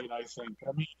any weight. I think.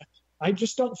 I mean, I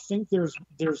just don't think there's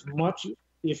much,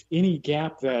 if any,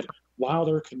 gap that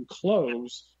Wilder can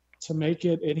close to make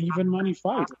it an even money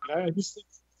fight. I just think,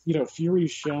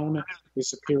 Fury's shown his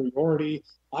superiority.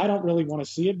 I don't really want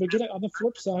to see it, but on the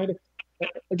flip side,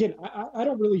 again, I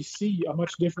don't really see a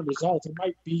much different result. It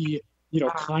might be,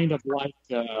 kind of like,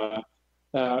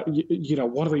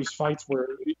 one of these fights where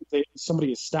somebody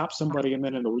has stopped somebody and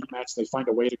then in the rematch they find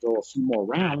a way to go a few more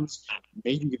rounds.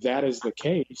 Maybe that is the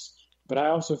case. But I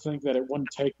also think that it wouldn't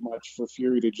take much for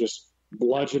Fury to just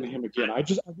bludgeon him again. I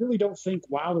really don't think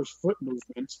Wilder's foot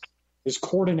movement, his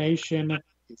coordination,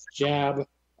 his jab,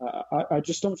 I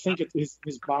just don't think his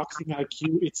boxing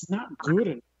IQ, it's not good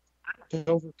enough to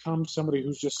overcome somebody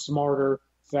who's just smarter,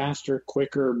 faster,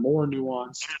 quicker, more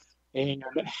nuanced, and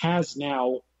has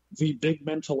now the big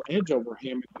mental edge over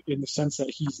him in the sense that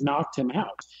he's knocked him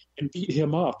out and beat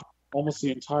him up almost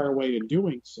the entire way in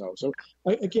doing so. So,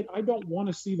 again, I don't want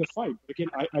to see the fight. But, again,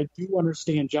 I do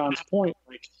understand John's point.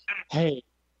 Like, hey,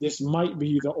 this might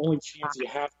be the only chance you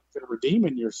have of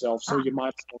redeeming yourself, so you might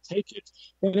as well take it.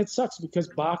 And it sucks because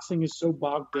boxing is so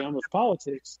bogged down with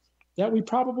politics that we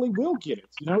probably will get it.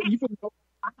 Even though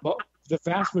the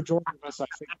vast majority of us, I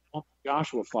think, want the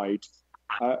Joshua fight,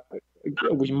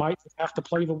 we might have to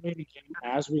play the waiting game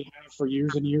as we have for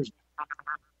years and years.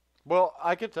 Well,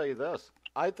 I can tell you this.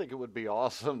 I think it would be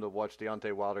awesome to watch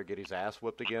Deontay Wilder get his ass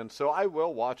whipped again. So I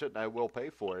will watch it and I will pay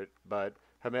for it. But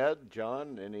Hamed,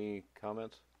 John, any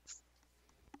comments?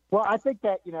 Well, I think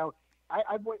that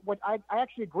I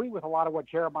actually agree with a lot of what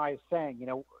Jeremiah is saying.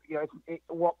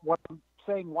 What I'm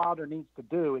saying Wilder needs to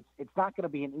do. It's not going to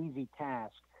be an easy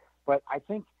task, but I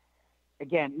think,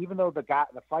 again, even though the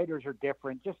fighters are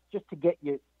different, just to get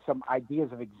you some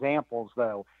ideas of examples,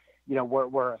 though.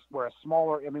 We're a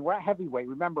smaller. I mean, we're at heavyweight.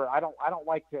 Remember, I don't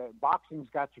like boxing's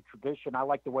got your tradition. I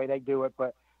like the way they do it,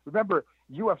 but remember,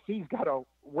 UFC's got a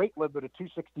weight limit of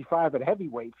 265 at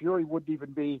heavyweight. Fury wouldn't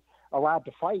even be allowed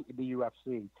to fight in the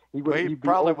UFC. He'd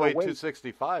probably weigh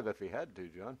 265 if he had to,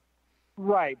 John.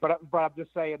 Right, but I'm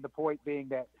just saying, the point being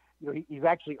that he's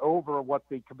actually over what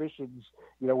the commissions,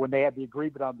 when they had the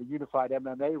agreement on the unified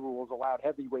MMA rules, allowed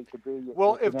heavyweight to be.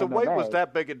 Well, if the MMA. weight was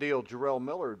that big a deal, Jarrell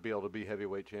Miller would be able to be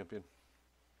heavyweight champion.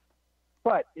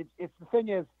 But it's the thing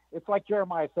is, it's like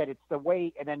Jeremiah said, it's the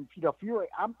weight, and then Fury.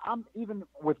 I'm even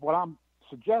with what I'm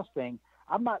suggesting.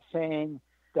 I'm not saying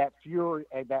that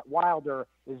that Wilder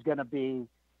is going to be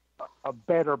a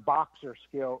better boxer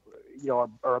skill,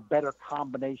 or a better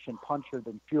combination puncher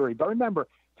than Fury. But remember,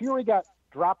 Fury got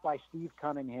dropped by Steve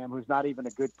Cunningham, who's not even a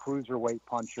good cruiserweight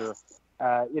puncher.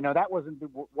 That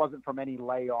wasn't from any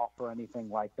layoff or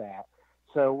anything like that.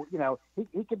 So,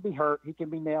 he can be hurt. He can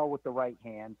be nailed with the right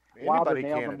hand. Anybody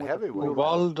can in heavyweight.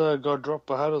 Wilder got dropped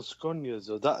by Harold Sconia,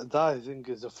 so that I think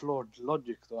is a flawed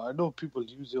logic, though. I know people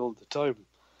use it all the time.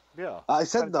 Yeah. I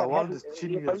said that Wilder's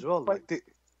chinny as well.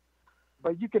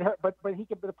 But you can hurt. But he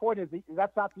can. But the point is,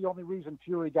 that's not the only reason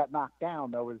Fury got knocked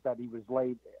down, though, is that he was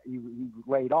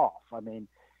laid off. I mean,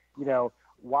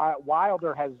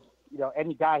 Wilder has,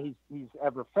 any guy he's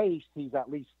ever faced, he's at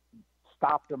least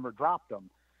stopped him or dropped him.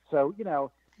 So,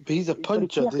 But he's a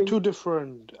puncher. They're two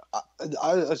different.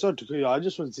 I just want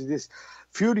to say this.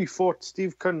 Fury fought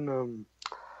Steve Cunningham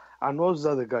And what was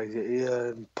the other guy?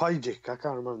 Pajic, I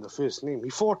can't remember the first name. He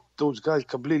fought those guys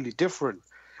completely different.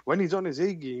 When he's on his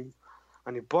A game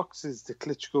and he boxes the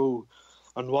Klitschko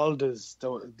and Wilder's,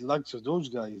 the likes of those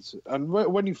guys, and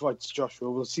when he fights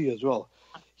Joshua, we'll see as well,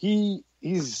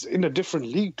 he's in a different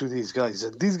league to these guys.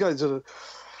 And these guys are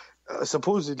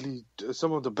supposedly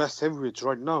some of the best heavyweights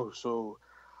right now. So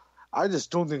I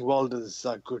just don't think Wilder's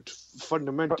that good.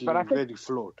 Fundamentally, but I think, very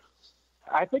flawed.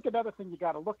 I think another thing you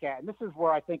got to look at, and this is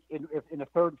where I think in a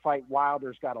third fight,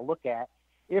 Wilder's got to look at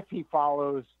if he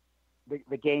follows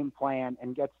the game plan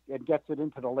and gets it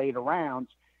into the later rounds.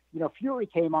 You know, Fury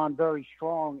came on very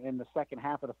strong in the second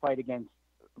half of the fight against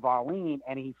Wallin,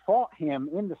 and he fought him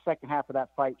in the second half of that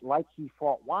fight like he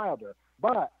fought Wilder.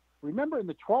 But remember in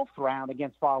the 12th round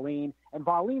against Wallin, and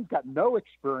Wallin's got no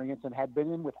experience and had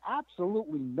been in with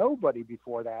absolutely nobody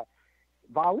before that.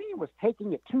 Wallin was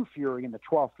taking it to Fury in the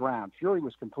 12th round. Fury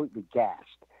was completely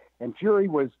gassed. And Fury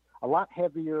was a lot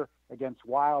heavier against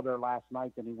Wilder last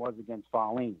night than he was against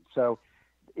Wallin. So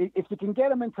if you can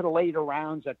get him into the later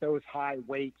rounds at those high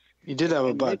weights, he did have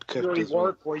a bad cut Fury as well.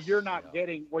 work where you're not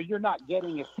getting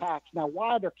his tax. Now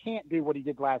Wilder can't do what he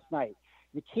did last night.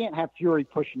 You can't have Fury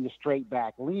pushing you straight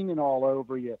back, leaning all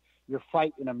over you. You're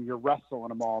fighting him. You're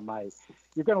wrestling him all night.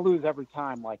 You're going to lose every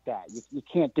time like that. You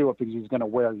can't do it because he's going to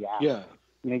wear you out. Yeah.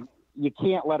 You know, you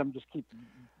can't let him just keep.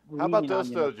 How about this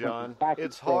on, though, John?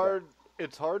 It's hard.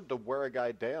 It's hard to wear a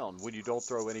guy down when you don't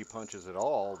throw any punches at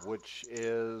all, which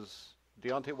is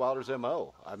Deontay Wilder's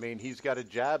MO. I mean, he's got a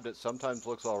jab that sometimes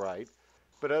looks all right,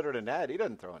 but other than that, he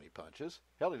doesn't throw any punches.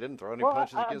 Hell, he didn't throw any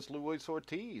punches against Luis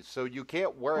Ortiz. So you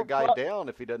can't wear a guy down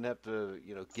if he doesn't have to,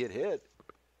 get hit.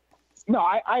 No,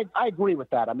 I agree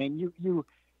with that. I mean, you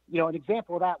know, an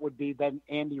example of that would be then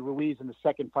Andy Ruiz in the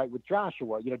second fight with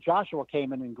Joshua. You know, Joshua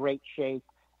came in great shape,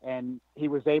 and he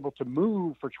was able to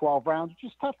move for 12 rounds,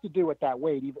 which is tough to do at that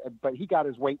weight, but he got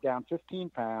his weight down 15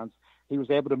 pounds. He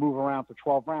was able to move around for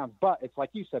 12 rounds. But it's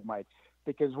like you said, Mike,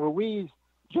 because Ruiz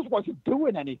just wasn't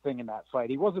doing anything in that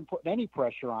fight. He wasn't putting any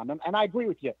pressure on him. And I agree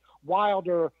with you.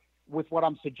 Wilder, with what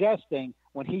I'm suggesting,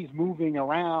 when he's moving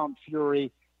around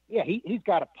Fury, yeah, he's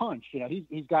got to punch. You know,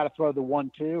 he's got to throw the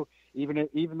 1-2.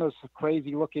 Even those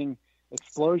crazy-looking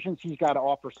explosions, he's got to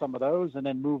offer some of those and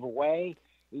then move away.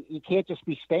 You can't just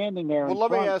be standing there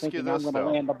and thinking, I'm going to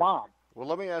land the bomb. Well,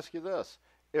 let me ask you this.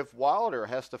 If Wilder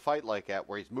has to fight like that,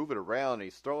 where he's moving around,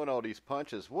 he's throwing all these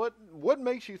punches, what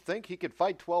makes you think he could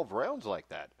fight 12 rounds like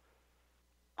that?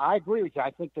 I agree with you.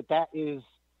 I think that is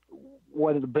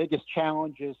one of the biggest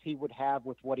challenges he would have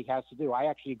with what he has to do. I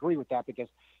actually agree with that because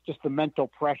just the mental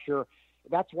pressure.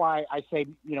 That's why I say,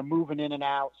 moving in and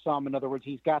out some. In other words,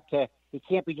 he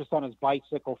can't be just on his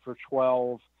bicycle for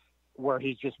 12 where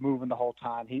he's just moving the whole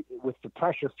time. With the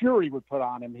pressure Fury would put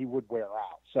on him, he would wear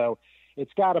out. So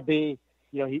it's got to be,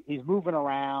 he's moving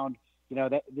around,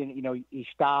 he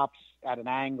stops at an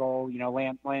angle,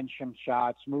 lands some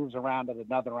shots, moves around at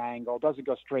another angle, doesn't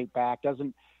go straight back,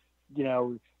 doesn't,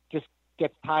 just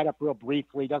gets tied up real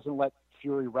briefly, doesn't let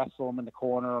Fury wrestle him in the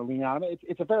corner or lean on him.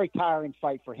 It's a very tiring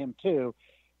fight for him too,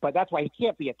 but that's why he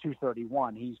can't be at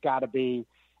 231. He's got to be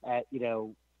at,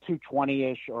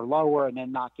 220-ish or lower and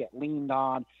then not get leaned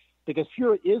on, because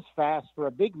Fury is fast for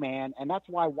a big man, and that's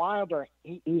why Wilder,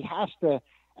 he has to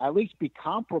at least be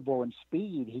comparable in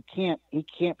speed. He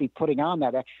can't be putting on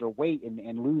that extra weight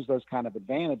and lose those kind of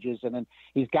advantages, and then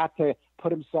he's got to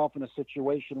put himself in a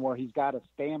situation where he's got a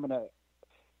stamina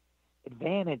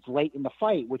advantage late in the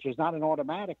fight, which is not an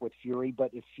automatic with Fury.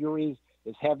 But if Fury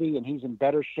is heavy and he's in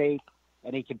better shape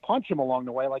and he can punch him along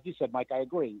the way, like you said, Mike, I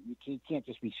agree. He can't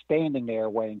just be standing there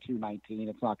weighing 219.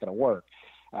 It's not going to work.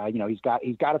 He's got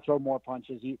to throw more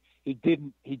punches. He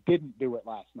didn't do it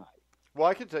last night. Well,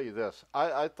 I can tell you this.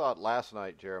 I thought last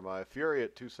night, Jeremiah, Fury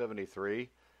at 273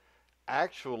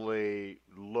 actually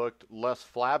looked less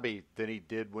flabby than he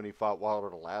did when he fought Wilder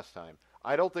the last time.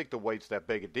 I don't think the weight's that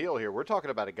big a deal here. We're talking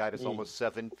about a guy that's almost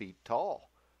 7 feet tall.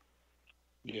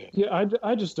 Yeah,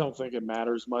 I just don't think it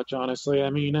matters much, honestly. I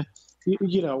mean,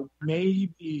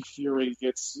 maybe Fury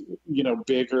gets,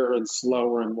 bigger and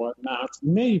slower and whatnot.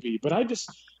 Maybe. But I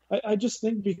just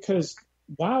think because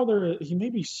Wilder, he may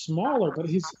be smaller, but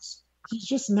he's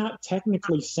just not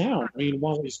technically sound. I mean,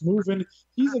 while he's moving,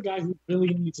 he's a guy who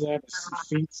really needs to have his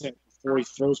feet set before he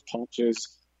throws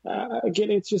punches. Again,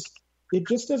 it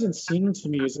just doesn't seem to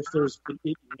me as if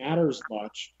it matters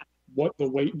much what the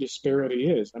weight disparity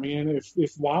is. I mean,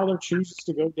 if Wilder chooses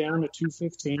to go down to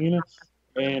 215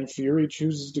 and Fury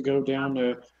chooses to go down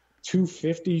to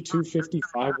 250,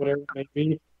 255, whatever it may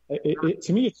be,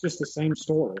 to me, it's just the same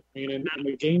story. I mean, in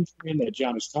the game plan that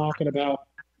John is talking about,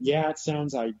 yeah, it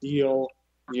sounds ideal.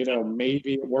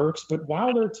 maybe it works. But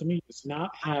Wilder, to me, does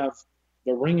not have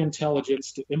the ring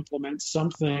intelligence to implement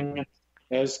something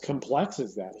as complex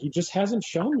as that. He just hasn't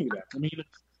shown me that. I mean,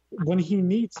 when he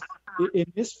needs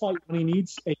in this fight, when he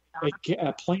needs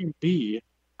a plan B,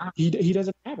 he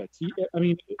doesn't have it.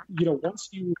 Once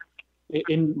you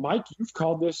and Mike, you've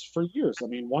called this for years. I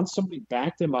mean, once somebody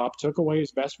backed him up, took away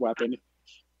his best weapon,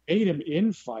 made him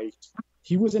in fight,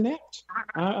 he was inept.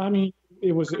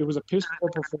 It was a piss poor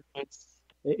performance.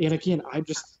 And again,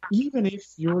 even if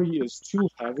Fury is too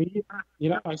heavy,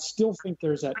 I still think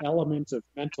there's that element of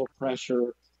mental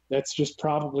pressure that's just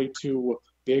probably too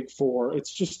big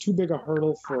it's just too big a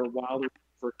hurdle for Wilder to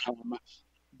overcome.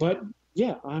 But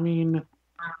yeah, I mean,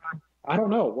 I don't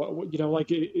know.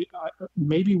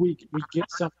 Maybe we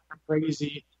get something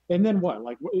crazy, and then what?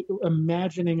 Like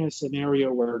imagining a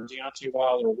scenario where Deontay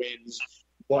Wilder wins,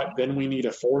 then we need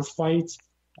a fourth fight.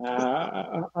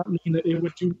 It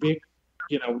would do big,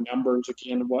 numbers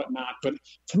again and whatnot. But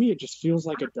to me, it just feels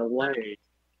like a delay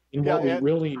in what we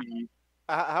really need.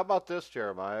 How about this,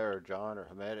 Jeremiah or John or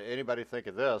Hamed? Anybody think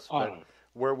of this?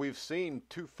 Where we've seen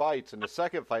two fights, and the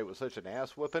second fight was such an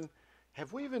ass whipping.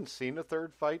 Have we even seen a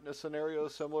third fight in a scenario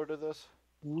similar to this?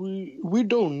 We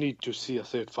don't need to see a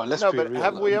third fight. Let's be real.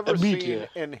 Have we ever seen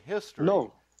in history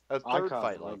a third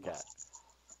fight like that?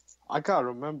 I can't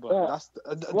remember. That's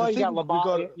you got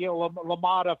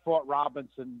LaMotta fought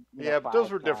Robinson. But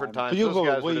those were different times. Those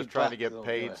guys were just trying to get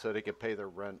paid so they could pay their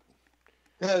rent.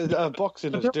 Yeah,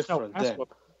 boxing is different then.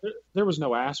 There was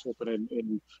no ass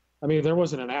whooping there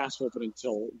wasn't an ass whooping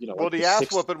until, Well, the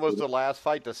ass whooping was the last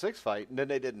fight, the sixth fight, and then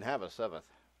they didn't have a seventh.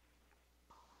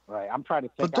 Right, I'm trying to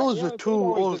think. But those are two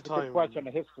all-time. Question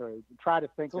of history. Try to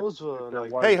think. Those were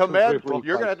Hey, Hamed,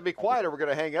 you're going to have to be quiet, or we're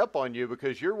going to hang up on you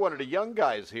because you're one of the young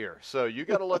guys here. So you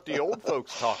got to let the old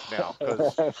folks talk now.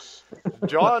 Because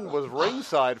John was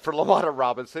ringside for LaMotta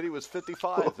Robinson. He was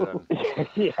 55 then.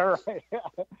 Yeah, right.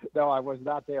 No, I was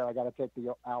not there. I got to take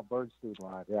the Al Bernstein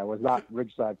line. Yeah, I was not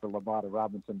ringside for LaMotta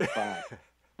Robinson 5.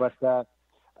 But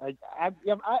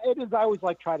it is. I always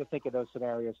like try to think of those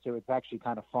scenarios too. It's actually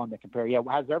kind of fun to compare. Yeah,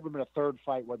 has there ever been a third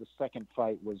fight where the second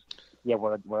fight was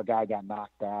where a guy got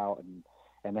knocked out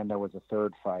and then there was a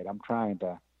third fight? I'm trying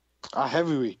to. A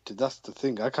heavyweight. That's the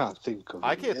thing. I can't think of.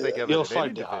 I can't think of it in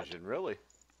any division, really.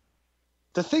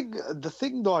 The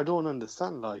thing though, I don't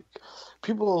understand. Like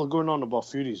people are going on about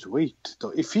Fury's weight.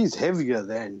 Though, if he's heavier,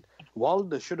 then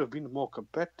Wilder should have been more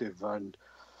competitive, and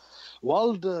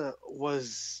Wilder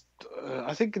was.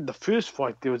 I think in the first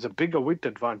fight there was a bigger weight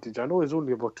advantage. I know it's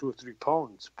only about 2 or 3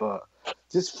 pounds, but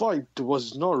this fight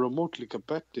was not remotely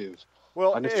competitive.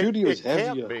 Well, and if Fury was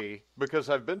heavier, can't be, because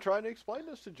I've been trying to explain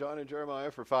this to John and Jeremiah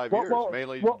for 5 years.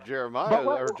 Mainly Jeremiah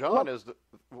or John is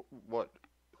what?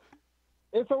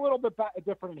 It's a little bit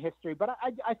different in history, but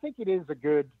I think it is a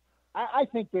good. I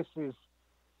think this is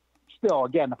still,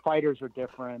 again, the fighters are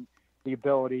different, the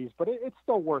abilities, but it's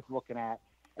still worth looking at.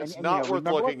 It's not worth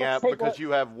looking at because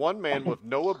you have one man with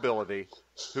no ability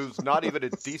who's not even a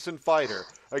decent fighter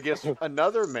against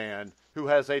another man who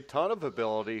has a ton of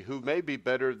ability who may be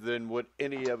better than what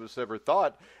any of us ever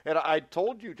thought. And I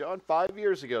told you, John, 5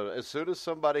 years ago, as soon as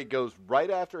somebody goes right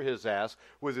after his ass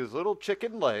with his little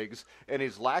chicken legs and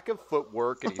his lack of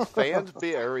footwork and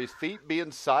his feet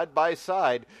being side by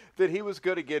side, that he was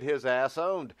going to get his ass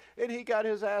owned. And he got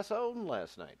his ass owned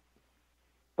last night.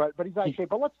 But he's out of shape.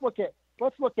 But let's look at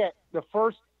the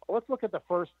first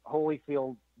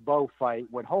Holyfield Bowe fight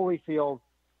when Holyfield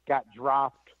got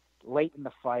dropped late in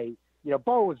the fight.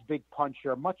 Bowe was a big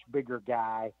puncher, a much bigger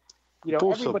guy.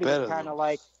 Everybody was kind of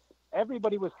like,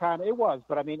 everybody was kind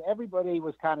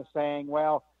of saying,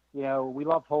 well, we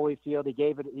love Holyfield. He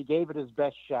gave it his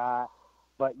best shot,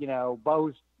 but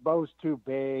Bowe's too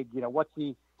big. What's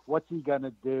he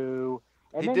gonna do?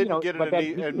 And he didn't get an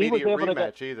immediate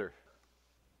rematch either.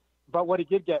 But what he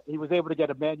did get, he was able to get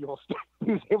Emmanuel Stewart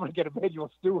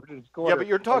in his corner. Yeah, but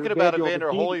you're talking about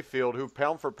Evander Holyfield, who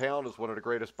pound for pound is one of the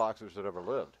greatest boxers that ever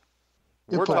lived.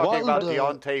 We're talking about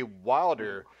Deontay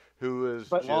Wilder, who is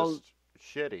just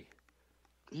shitty.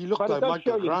 He looked like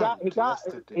Michael Grant.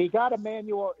 He got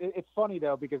Emmanuel. It's funny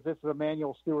though because this is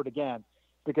Emmanuel Stewart again,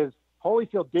 because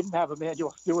Holyfield didn't have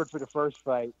Emmanuel Stewart for the first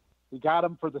fight. He got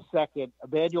him for the second.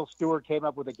 Emmanuel Stewart came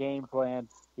up with a game plan.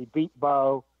 He beat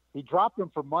Bowe. He dropped him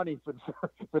for money for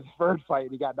the third fight,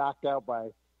 and he got knocked out by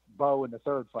Bowe in the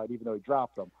third fight, even though he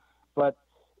dropped him. But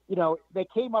they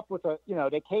came up with a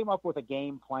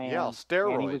game plan. Yeah,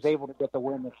 steroids. And he was able to get the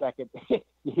win the second.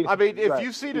 I mean, if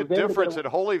you see the difference in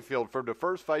Holyfield from the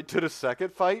first fight to the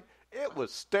second fight, it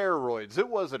was steroids. It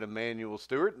wasn't Emmanuel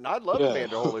Stewart, and I love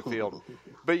Evander Holyfield.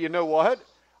 But you know what?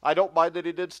 I don't mind that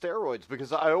he did steroids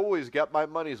because I always got my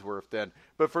money's worth then.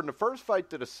 But from the first fight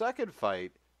to the second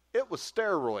fight, it was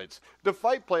steroids. The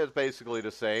fight plan is basically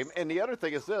the same. And the other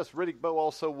thing is this, Riddick Bowe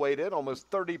also weighed in almost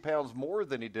 30 pounds more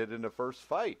than he did in the first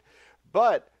fight.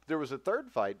 But there was a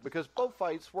third fight because both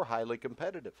fights were highly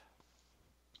competitive.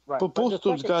 Right. But both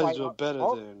those guys were better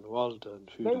than Wilder and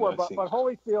Fury. They were, but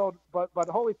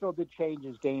Holyfield did change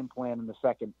his game plan in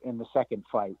the second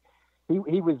fight.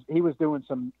 He was doing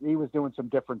some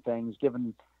different things,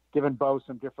 giving Bowe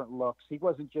some different looks. He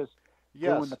wasn't just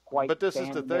doing the quite. But this is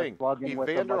the thing: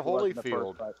 Evander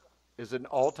Holyfield is an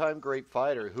all-time great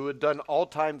fighter who had done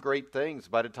all-time great things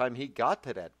by the time he got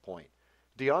to that point.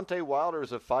 Deontay Wilder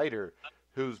is a fighter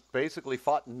who's basically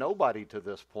fought nobody to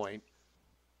this point.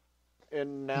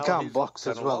 And now he can't box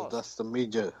as well. Lost. That's the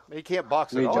major. He can't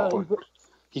box at all. Point.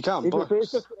 He can't box.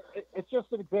 It's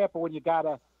just an example when you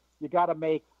gotta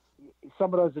make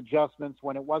some of those adjustments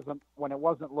when it wasn't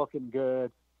looking good,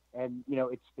 and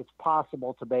it's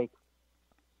possible to make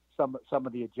some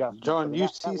of the adjustments. John, you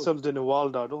see something in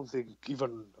Wilder. I don't think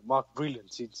even Mark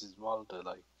Brilliant sees his Wilder.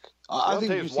 Like I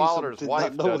think you see Wilder's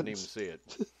wife doesn't even see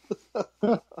it.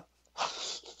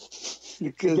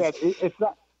 Because it's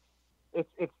not.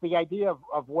 It's the idea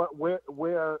of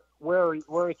where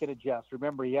he can adjust.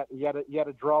 Remember, he had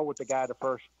a draw with the guy the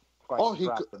first fight.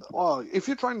 If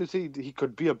you're trying to say he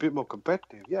could be a bit more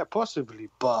competitive, yeah, possibly,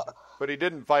 but he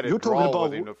didn't fight a draw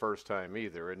with him the first time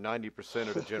either, and 90%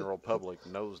 of the general public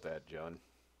knows that, John.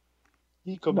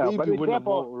 He could maybe win a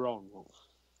round.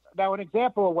 Now, an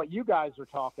example of what you guys are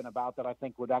talking about that I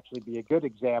think would actually be a good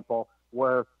example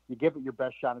where you give it your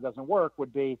best shot and it doesn't work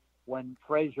would be when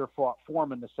Frazier fought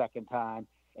Foreman the second time,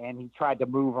 and he tried to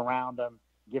move around him,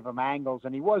 give him angles,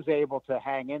 and he was able to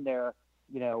hang in there,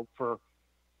 for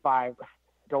 5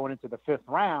 going into the 5th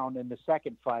round in the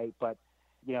second fight. But,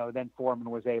 then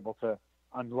Foreman was able to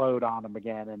unload on him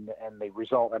again, and the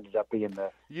result ended up being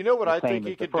the You know what the I think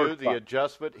he could do, the fight.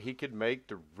 adjustment he could make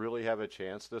to really have a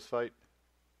chance this fight?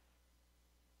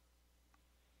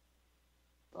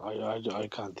 I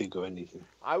can't think of anything.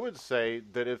 I would say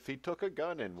that if he took a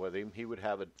gun in with him, he would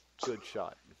have a good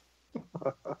shot.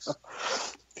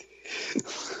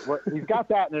 Well, he's got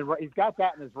that in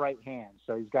his right hand,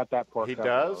 so he's got that part. He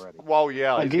does? Already. Well,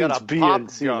 yeah, he's got a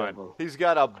pop gun. He's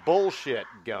got a bullshit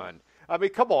gun. I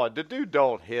mean, come on, the dude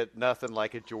don't hit nothing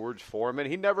like a George Foreman.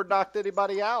 He never knocked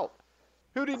anybody out.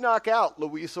 Who'd he knock out?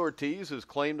 Luis Ortiz, whose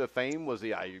claim to fame was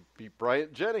he beat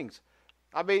Bryant Jennings.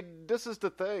 I mean, this is the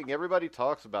thing. Everybody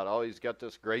talks about, he's got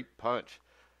this great punch.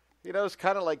 It's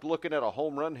kind of like looking at a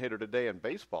home run hitter today in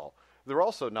baseball. They're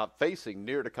also not facing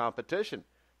near the competition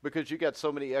because you got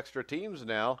so many extra teams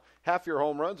now. Half your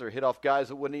home runs are hit off guys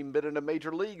that wouldn't even been in the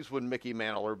major leagues when Mickey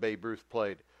Mantle or Babe Ruth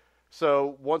played.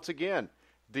 So, once again,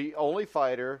 the only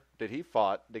fighter that he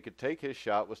fought that could take his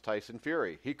shot was Tyson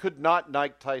Fury. He could not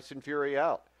knock Tyson Fury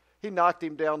out. He knocked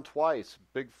him down twice.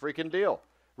 Big freaking deal.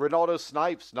 Ronaldo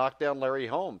Snipes knocked down Larry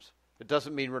Holmes. It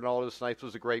doesn't mean Ronaldo Snipes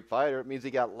was a great fighter. It means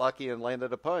he got lucky and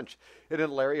landed a punch. And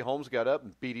then Larry Holmes got up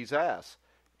and beat his ass.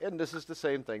 And this is the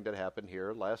same thing that happened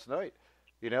here last night.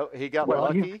 He got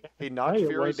lucky. He knocked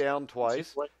Fury down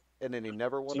twice, and then he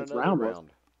never won another round.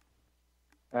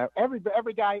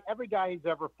 Every guy he's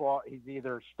ever fought, he's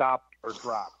either stopped or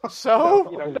dropped.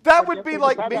 So that would be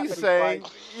like me saying,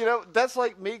 that's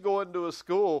like me going to a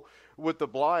school with the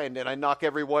blind, and I knock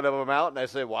every one of them out, and I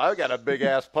say, well, I got a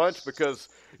big-ass punch because,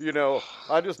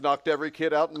 I just knocked every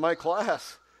kid out in my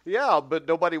class. Yeah, but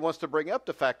nobody wants to bring up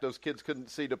the fact those kids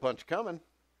couldn't see the punch coming.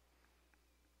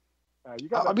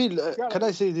 Can I say this? Can I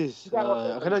just say this? He's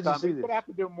going to have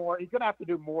to do more. He's going to have to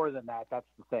do more than that. That's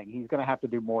the thing. He's going to have to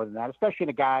do more than that, especially in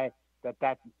a guy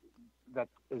that's as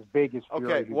big as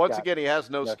Fury. Okay, once again, he has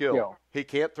no skill. He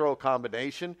can't throw a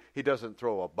combination. He doesn't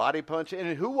throw a body punch.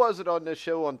 And who was it on this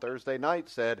show on Thursday night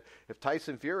said if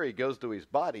Tyson Fury goes to his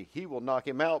body, he will knock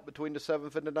him out between the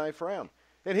 7th and the 9th round?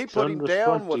 And he put him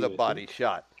down with a body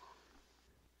shot.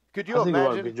 Could you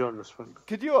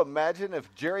imagine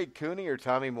if Jerry Cooney or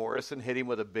Tommy Morrison hit him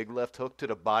with a big left hook to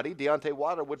the body? Deontay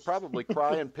Wilder would probably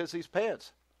cry and piss his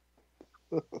pants.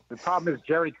 The problem is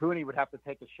Jerry Cooney would have to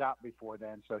take a shot before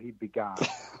then, so he'd be gone.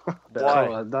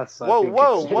 Why?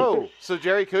 Whoa. So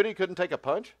Jerry Cooney couldn't take a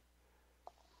punch?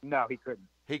 No, he couldn't.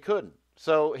 He couldn't.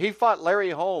 So he fought Larry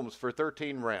Holmes for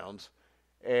 13 rounds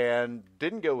and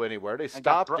didn't go anywhere. They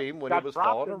stopped him when he was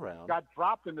falling around. Got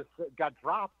dropped.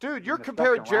 Dude, you're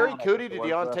comparing Jerry Cooney to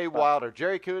Deontay Wilder.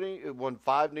 Jerry Cooney won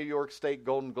 5 New York State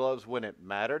Golden Gloves when it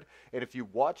mattered. And if you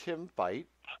watch him fight,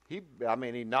 he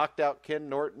knocked out Ken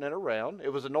Norton in a round.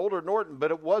 It was an older Norton, but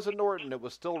it was a Norton. It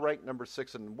was still ranked number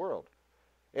 6 in the world.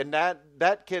 And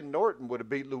that Ken Norton would have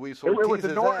beat Luis Ortiz's It was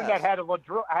the Norton ass. that had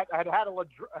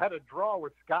a draw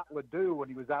with Scott Ledoux when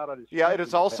he was out on his. Yeah, it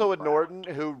is also a Norton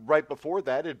who, right before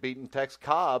that, had beaten Tex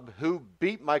Cobb, who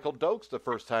beat Michael Dokes the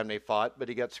first time they fought, but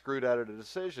he got screwed out of the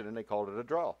decision, and they called it a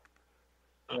draw.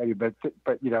 Yeah, but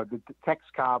the Tex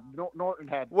Cobb, Norton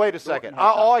had. Wait a second.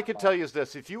 All I can tell you is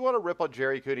this. If you want to rip on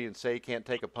Jerry Cooney and say he can't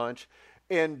take a punch,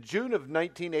 in June of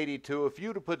 1982, if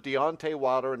you'd have put Deontay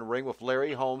Wilder in the ring with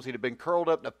Larry Holmes, he'd have been curled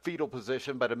up in a fetal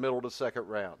position by the middle of the second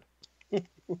round.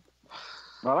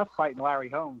 Well, that's fighting Larry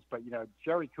Holmes, but,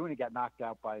 Jerry Cooney got knocked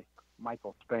out by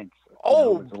Michael Spinks.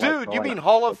 Oh, dude, you mean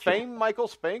Hall of Fame Michael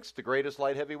Spinks, the greatest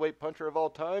light heavyweight puncher of all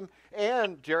time?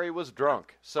 And Jerry was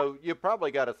drunk, so you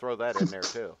probably got to throw that in there,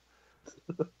 too.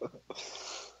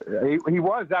 He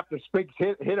was after Spinks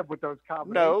hit him with those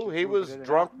combinations. No, he was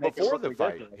drunk before the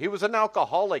fight. He was an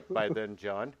alcoholic by then,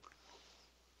 John.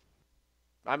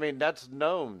 I mean, that's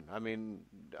known. I mean,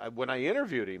 when I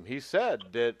interviewed him, he said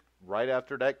that right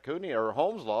after that Cooney or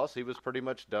Holmes loss, he was pretty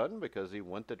much done because he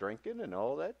went to drinking and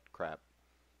all that crap.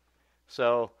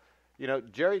 So,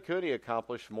 Jerry Cooney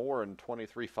accomplished more in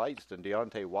 23 fights than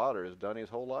Deontay Wilder has done his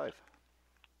whole life.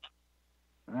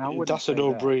 That's a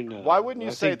no-brainer. Why wouldn't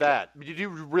you say that? Did you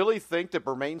really think that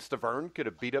Bermain Stavern could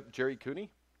have beat up Jerry Cooney?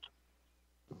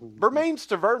 Bermain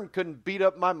Stavern couldn't beat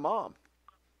up my mom.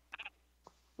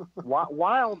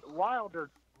 Wilder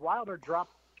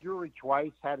dropped Fury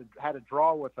twice, had a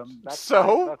draw with him.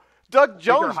 Doug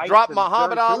Jones dropped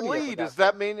Muhammad Jerry Cooney Ali. Does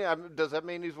that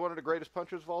mean he's one of the greatest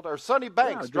punchers of all time? Or Sonny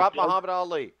Banks dropped Muhammad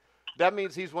Ali. That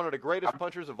means he's one of the greatest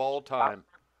punchers of all time.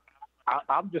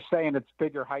 I'm just saying it's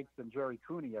bigger heights than Jerry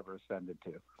Cooney ever ascended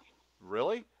to.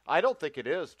 Really? I don't think it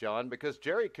is, John, because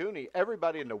Jerry Cooney,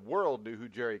 everybody in the world knew who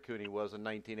Jerry Cooney was in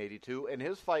 1982, and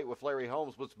his fight with Larry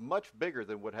Holmes was much bigger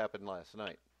than what happened last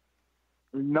night.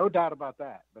 No doubt about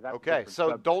that. But that's okay,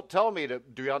 so don't tell me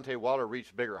that Deontay Wilder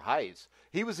reached bigger heights.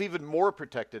 He was even more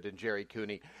protected than Jerry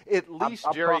Cooney. At least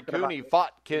Jerry Cooney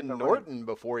fought Ken Norton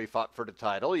before he fought for the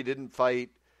title. He didn't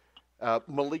fight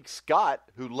Malik Scott,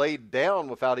 who laid down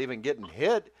without even getting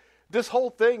hit. This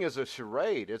whole thing is a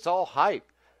charade. It's all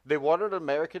hype. They wanted an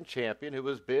American champion who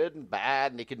was big and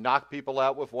bad, and he could knock people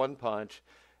out with one punch.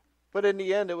 But in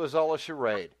the end, it was all a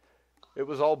charade. It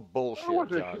was all bullshit.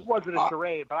 It wasn't a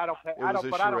charade, but I don't pay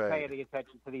any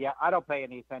attention to the. I don't pay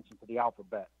any attention to the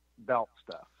alphabet belt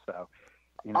stuff. So,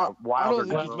 Wilder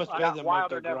never.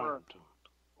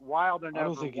 Wilder never. I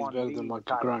don't think he's better than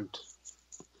Michael Grant.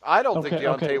 I don't think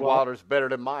Deontay Wilder's better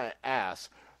than my ass.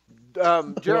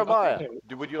 Jeremiah,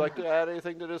 would you like to add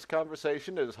anything to this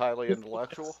conversation that is highly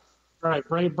intellectual? All right,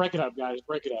 break it up, guys.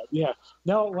 Break it up. Yeah.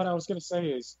 No, what I was going to say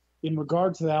is, in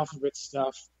regard to the alphabet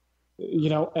stuff,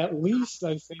 at least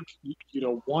I think,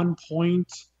 1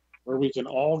 point where we can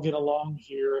all get along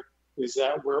here is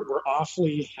that we're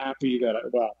awfully happy that,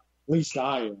 at least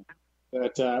I am,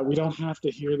 that we don't have to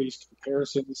hear these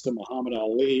comparisons to Muhammad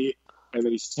Ali and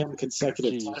these 10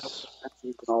 consecutive titles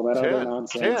and all that other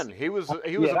nonsense. 10. He was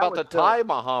about to tie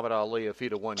Muhammad Ali if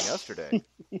he'd have won yesterday.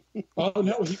 Oh,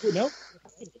 no,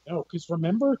 because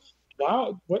remember,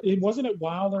 it wasn't it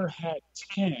Wilder had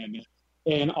 10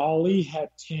 and Ali had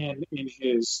 10 in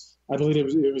his, I believe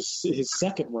it was his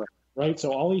second reign, right?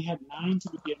 So Ali had 9 to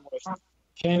begin with,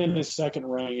 10 in his second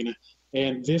reign,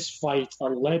 and this fight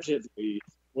allegedly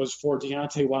was for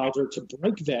Deontay Wilder to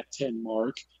break that 10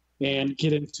 mark and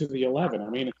get into the 11. I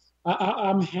mean,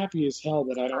 I'm happy as hell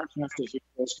that I don't have to hear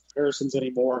those comparisons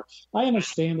anymore. I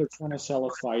understand they're trying to sell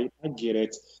a fight. I get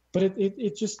it. But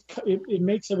it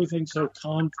makes everything so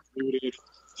convoluted,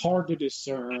 hard to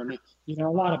discern, a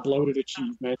lot of bloated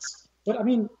achievements. But, I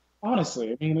mean,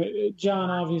 honestly, John,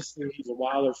 obviously, he's a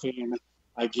Wilder fan.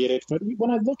 I get it. But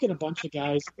when I look at a bunch of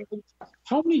guys,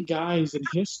 how many guys in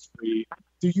history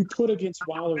do you put against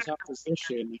Wilder's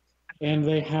opposition and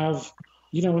they have –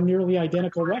 a nearly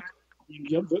identical record?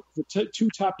 The two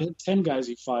top 10 guys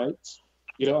he fights,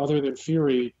 other than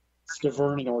Fury,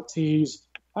 Stavern, and Ortiz,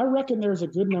 I reckon there's a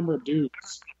good number of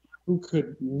dudes who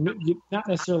could not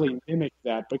necessarily mimic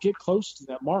that, but get close to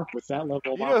that mark with that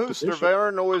level of opposition. Who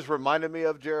Stavern always reminded me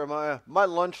of, Jeremiah? My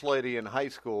lunch lady in high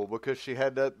school, because she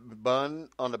had that bun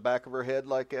on the back of her head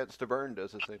like that. Stavern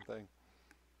does the same thing.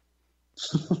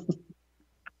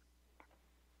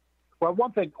 Well,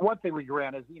 one thing we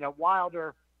grant is,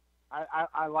 Wilder.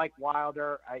 I like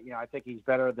Wilder. I think he's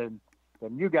better than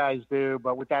you guys do.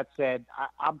 But with that said,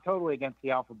 I'm totally against the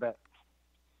alphabet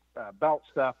belt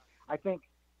stuff. I think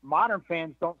modern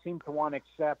fans don't seem to want to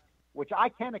accept, which I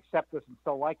can accept this and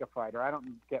still like a fighter. I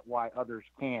don't get why others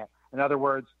can't. In other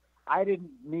words, I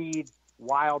didn't need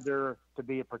Wilder to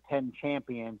be a pretend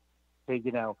champion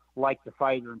like the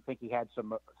fighter and think he had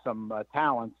some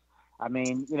talents. I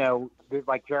mean,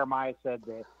 like Jeremiah said,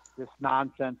 this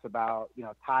nonsense about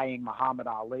tying Muhammad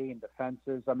Ali in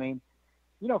defenses. I mean,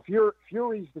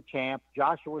 Fury's the champ.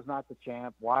 Joshua's not the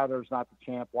champ. Wilder's not the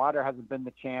champ. Wilder hasn't been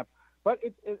the champ. But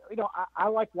I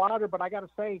like Wilder, but I got to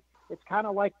say, it's kind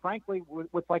of like, frankly,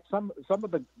 with like some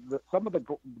of the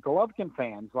Golovkin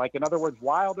fans. Like, in other words,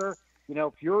 Wilder,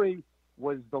 Fury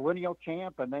was the lineal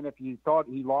champ, and then if you thought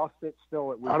he lost it,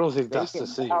 still it was. I don't think that's the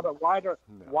same.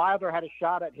 Wilder had a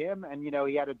shot at him, and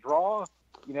he had a draw.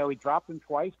 He dropped him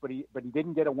twice, but he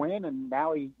didn't get a win, and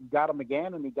now he got him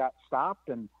again, and he got stopped,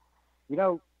 and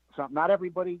so not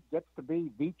everybody gets to be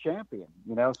the champion.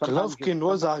 Golovkin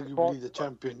was arguably the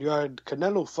champion. You had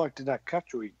Canelo fighting at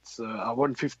catchweights at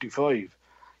 155.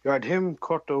 You had him,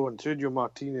 Cotto, and Sergio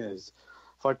Martinez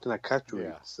fighting at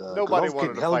catchweights. Yeah. Nobody Golovkin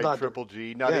wanted to fight Triple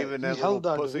G, not even that little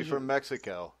pussy division from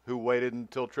Mexico who waited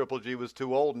until Triple G was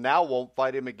too old. Now won't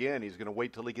fight him again. He's going to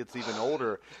wait till he gets even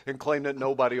older and claim that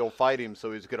nobody will fight him,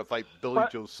 so he's going to fight Billy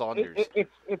Joe Saunders.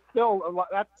 It's still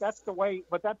that's the way,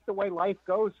 but that's the way life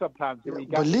goes sometimes. Yeah, he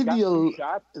didn't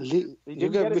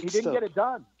get it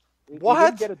done.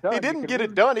 What? He didn't get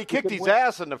it done. He kicked his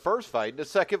ass in the first fight. The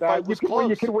second fight was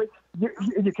close.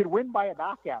 You could win by a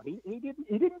knockout. He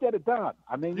didn't get it done.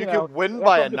 I mean, you could win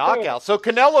by a knockout. So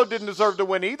Canelo didn't deserve to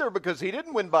win either because he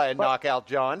didn't win by a knockout,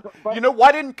 John.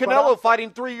 Why didn't Canelo fight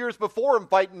him 3 years before and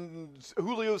fighting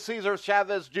Julio Cesar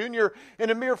Chavez Jr. and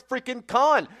Amir freaking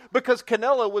Khan? Because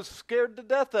Canelo was scared to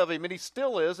death of him, and he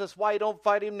still is. That's why he don't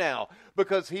fight him now,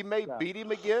 because he may beat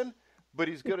him again, but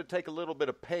he's going to take a little bit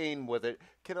of pain with it.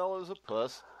 Canelo's a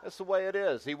puss. That's the way it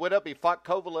is. He went up, he fought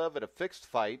Kovalev at a fixed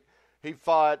fight. He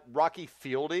fought Rocky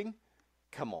Fielding.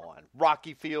 Come on,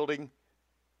 Rocky Fielding.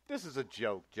 This is a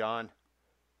joke, John.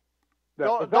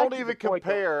 Don't even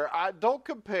compare. Don't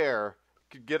compare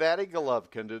Gennady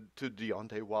Golovkin to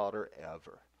Deontay Wilder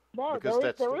ever. No,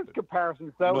 there is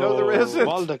comparisons though. No, there isn't.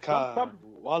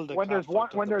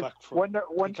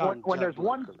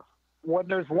 When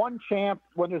there's one champ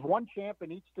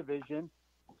in each division,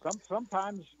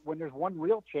 sometimes when there's one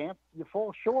real champ, you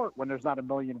fall short when there's not a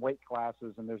million weight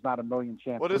classes and there's not a million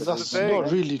champions. Well, this is the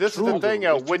thing. This is the thing.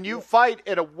 When you fight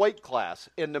in a weight class,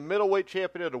 and the middleweight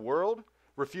champion of the world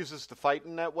refuses to fight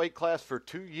in that weight class for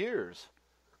 2 years,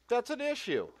 that's an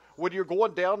issue. When you're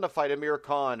going down to fight Amir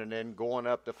Khan and then going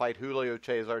up to fight Julio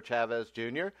Cesar Chavez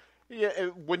Jr.,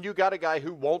 when you got a guy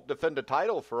who won't defend a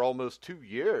title for almost 2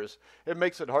 years, it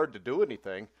makes it hard to do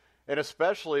anything. And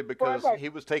especially because he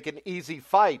was taking easy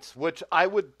fights, which I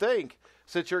would think,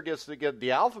 since you're against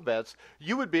the alphabets,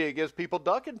 you would be against people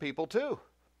ducking people too.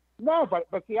 No, but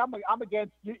see, I'm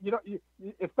against you.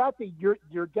 It's not that you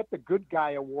get the good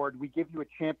guy award. We give you a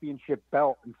championship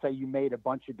belt and say you made a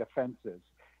bunch of defenses.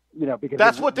 Because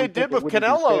that's what they did with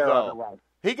Canelo, though.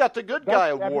 He got the good guy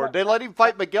award. They let him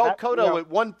fight Miguel Cotto at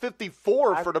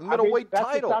 154 for the middleweight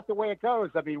title. That's not the way it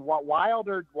goes. I mean,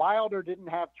 Wilder didn't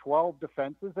have 12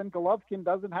 defenses, and Golovkin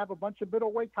doesn't have a bunch of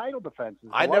middleweight title defenses.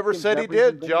 I never said he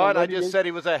did, John. I just said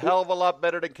he was a hell of a lot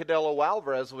better than Canelo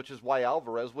Alvarez, which is why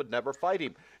Alvarez would never fight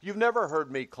him. You've never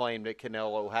heard me claim that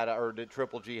Canelo or that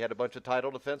Triple G had a bunch of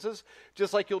title defenses,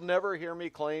 just like you'll never hear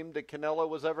me claim that Canelo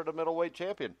was ever the middleweight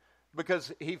champion,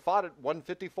 because he fought at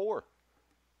 154.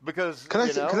 Because, can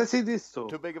I say this, though?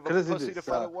 Too big of a pussy to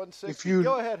fight at 160.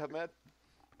 Go ahead, Hamed.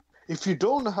 If you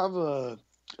don't have a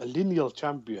lineal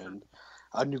champion,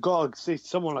 and you got to say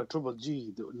someone like Triple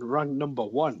G, ranked number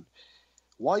one,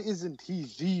 why isn't he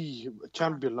the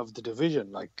champion of the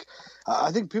division? Like,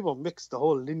 I think people mix the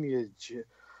whole lineage,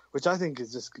 which I think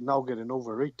is just now getting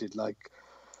overrated. Like,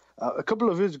 a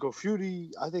couple of years ago, Fury,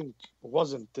 I think,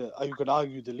 wasn't, you could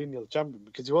argue, the lineal champion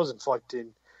because he wasn't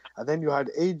fighting. And then you had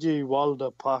AJ,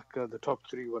 Wilder, Parker, the top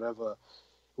three, whatever.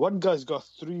 One guy's got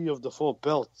 3 of the 4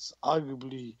 belts,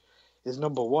 arguably is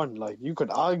number one. Like, you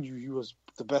could argue he was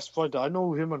the best fighter. I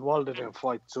know him and Wilder didn't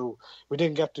fight, so we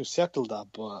didn't get to settle that.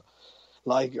 But,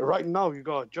 like, right now you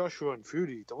got Joshua and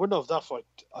Fury. The winner of that fight,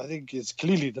 I think, is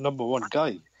clearly the number one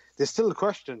guy. There's still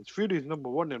questions. Fury's number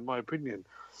one, in my opinion.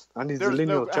 And he's the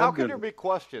lineal champion. How can there be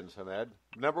questions, Hamed?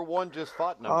 Number one just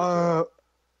fought number 2.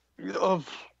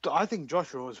 I think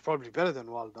Joshua was probably better than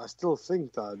Wilder. I still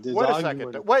think that. Wait a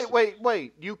second.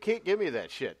 Wait. You can't give me that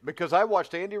shit. Because I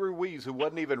watched Andy Ruiz, who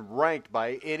wasn't even ranked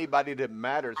by anybody that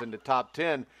matters in the top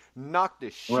 10, knock the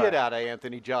shit out of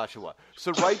Anthony Joshua.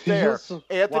 So right there,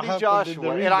 Anthony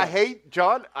Joshua, and I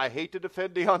hate to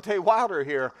defend Deontay Wilder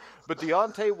here, but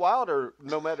Deontay Wilder,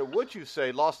 no matter what you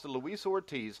say, lost to Luis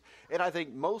Ortiz. And I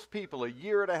think most people a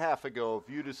year and a half ago,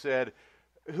 if you'd have said,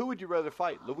 who would you rather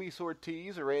fight, Luis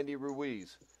Ortiz or Andy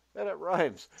Ruiz? And it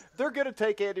rhymes. They're going to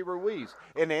take Andy Ruiz.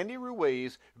 And Andy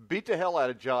Ruiz beat the hell out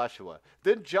of Joshua.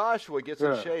 Then Joshua gets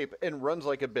in shape and runs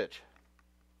like a bitch.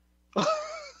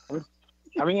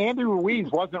 I mean, Andy Ruiz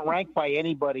wasn't ranked by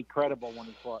anybody credible when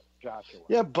he fought Joshua.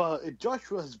 Yeah, but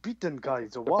Joshua has beaten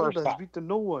guys. Wilder has beaten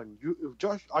no one.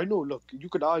 I know, look, you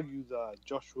could argue that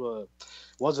Joshua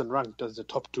wasn't ranked as the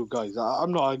top two guys.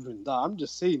 I'm not arguing that. I'm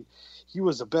just saying he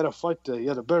was a better fighter. He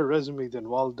had a better resume than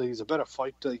Wilder. He's a better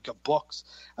fighter. He can box.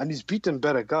 And he's beaten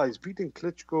better guys. Beating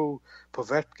Klitschko,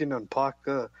 Povetkin, and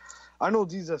Parker. I know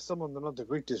these are some of the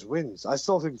greatest wins. I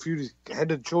still think Fury's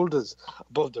head and shoulders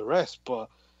above the rest, but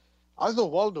I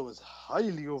thought Waldo was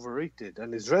highly overrated,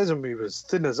 and his resume was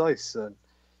thin as ice, and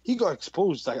he got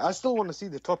exposed. I still want to see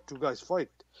the top two guys fight.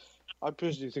 I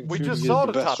personally think we Fury just is saw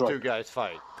the the best top two guys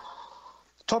fight.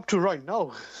 Top two right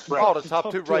now. Right. Oh, the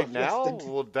top two right now?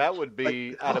 Well, that would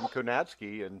be Adam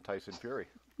Konatsky and Tyson Fury.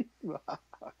 No,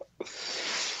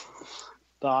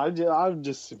 I'm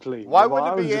just playing. Why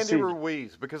wouldn't it be Andy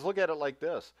Ruiz? Because look at it like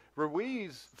this.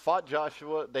 Ruiz fought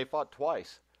Joshua. They fought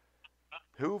twice.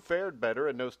 Who fared better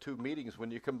in those two meetings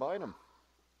when you combine them?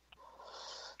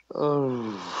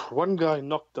 One guy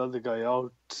knocked the other guy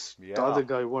out. Yeah. The other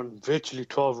guy won virtually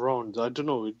 12 rounds. I don't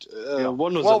know.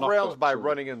 One was 12 rounds by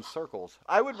running in circles.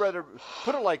 I would rather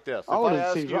put it like this. I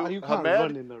wouldn't say you can't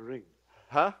run in the ring.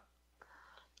 Huh?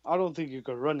 I don't think you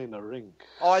can run in a ring.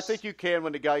 Oh, I think you can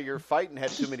when the guy you're fighting had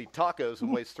too many tacos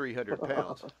and weighs 300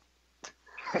 pounds.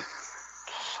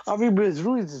 I mean, but it's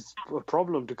really a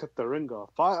problem to cut the ring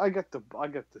off. I get the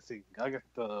thing.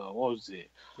 What was it?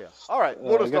 Yeah. All right.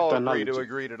 We'll just all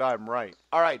agree that I'm right.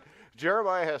 All right.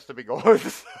 Jeremiah has to be going.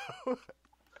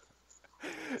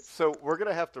 So we're going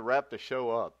to have to wrap the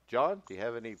show up. John, do you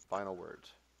have any final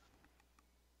words?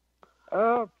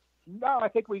 No, I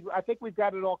think we've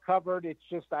got it all covered. It's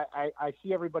just I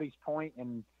see everybody's point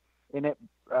in it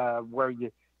where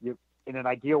you in an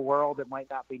ideal world it might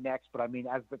not be next, but I mean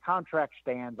as the contract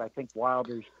stands, I think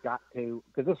Wilder's got to,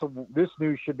 because this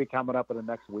news should be coming up in the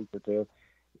next week or two.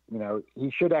 You know, he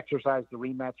should exercise the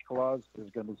rematch clause. There's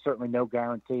going to be certainly no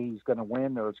guarantee he's going to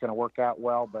win or it's going to work out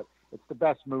well, but it's the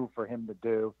best move for him to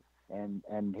do, and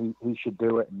he should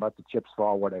do it and let the chips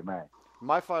fall where they may.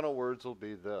 My final words will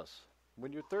be this.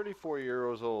 When you're 34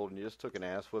 years old and you just took an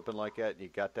ass whipping like that and you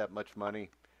got that much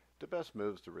money, the best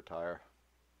move is to retire.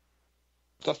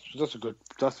 That's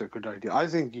a good idea. I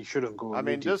think he shouldn't go. I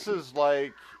mean, this is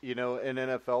like, an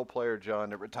NFL player,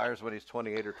 John, that retires when he's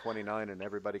 28 or 29 and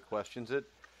everybody questions it.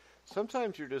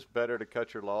 Sometimes you're just better to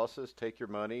cut your losses, take your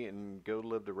money, and go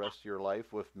live the rest of your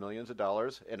life with millions of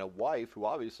dollars and a wife who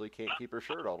obviously can't keep her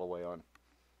shirt all the way on.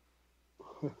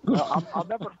 I'll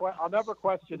never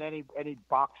question any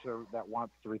boxer that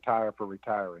wants to retire for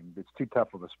retiring. It's too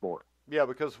tough of a sport. Yeah,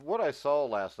 because what I saw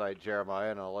last night,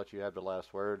 Jeremiah, and I'll let you have the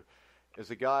last word, is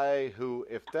a guy who,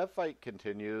 if that fight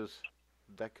continues,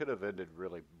 that could have ended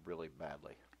really, really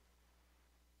badly.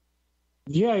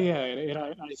 Yeah, and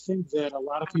I think that a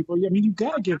lot of people, I mean, you've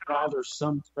got to give Wilder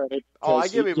some credit. Oh, I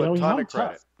give him a ton of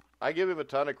credit. I give him a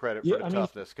ton of credit for the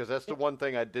toughness, because that's the one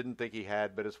thing I didn't think he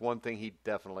had, but it's one thing he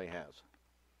definitely has.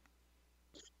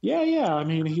 Yeah. I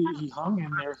mean, he hung in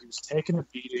there. He was taking a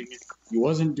beating. He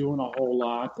wasn't doing a whole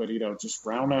lot, but, just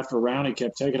round after round, he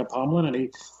kept taking a pummeling,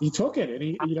 and he took it.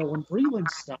 And, when Breland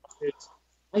stopped it,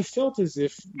 I felt as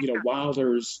if,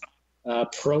 Wilder's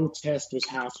protest was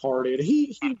half-hearted.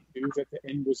 He knew that the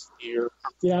end was near.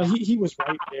 Yeah, he was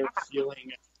right there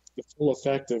feeling the full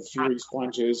effect of Fury's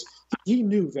punches. He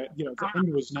knew that, the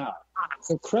end was not.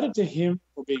 So credit to him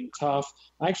for being tough.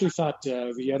 I actually thought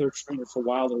the other trainer for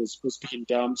Wilder was being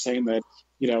dumb, saying that,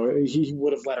 he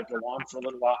would have let it go on for a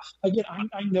little while. Again,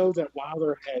 I know that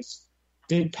Wilder has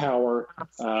big power,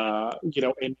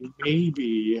 and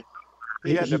maybe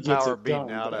he had the power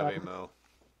beaten out of him, though.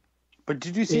 But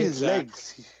did you see his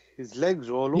legs? His legs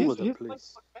were all over the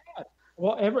place.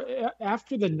 Well,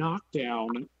 after the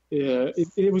knockdown,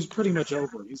 it was pretty much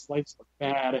over. His legs were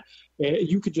bad.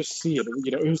 You could just see it.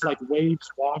 It was like waves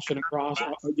washing across,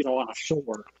 on a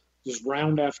shore, just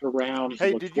round after round.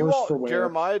 Hey,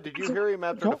 Jeremiah, did you hear him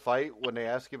after the fight when they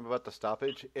asked him about the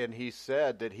stoppage? And he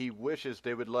said that he wishes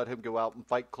they would let him go out and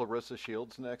fight Clarissa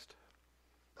Shields next.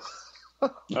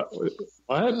 What?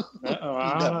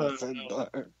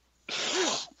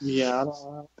 Yeah.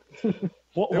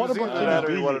 What about that,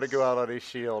 or he wanted to go out on his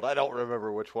Shield? I don't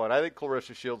remember which one. I think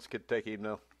Clarissa Shields could take him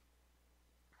now.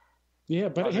 Yeah,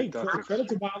 but hey, credit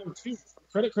to Wilder too.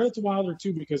 Credit to Wilder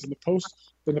too, because in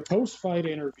the post fight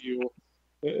interview,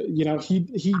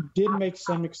 he did make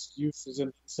some excuses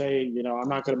and say, I'm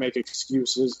not going to make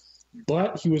excuses,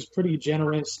 but he was pretty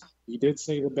generous. He did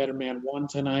say the better man won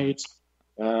tonight.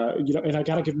 And I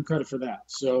got to give him credit for that.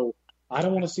 So I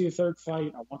don't want to see a third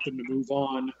fight. I want them to move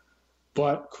on,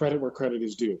 but credit where credit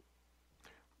is due.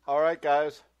 All right,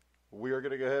 guys. We are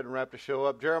going to go ahead and wrap the show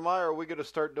up. Jeremiah, are we going to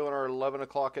start doing our 11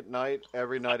 o'clock at night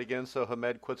every night again so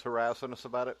Hamed quits harassing us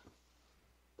about it?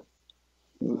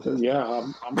 Yeah,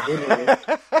 I'm good with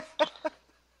it.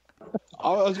 I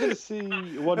was going to see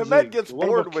one Hamed thing. gets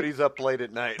bored when he's up late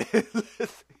at night.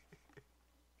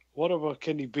 What about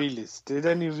Kenny Bayless? Did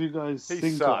any of you guys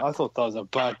think sucked. I thought that was a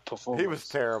bad performance. He was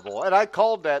terrible. And I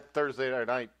called that Thursday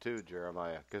night too,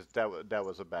 Jeremiah, because that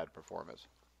was a bad performance.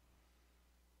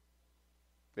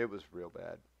 It was real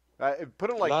bad. Put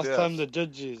it like Last this. time the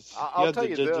judges. I'll tell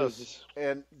you this.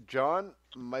 And John,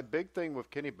 my big thing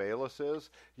with Kenny Bayless is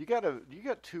you got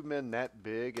two men that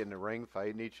big in the ring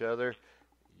fighting each other.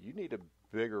 You need a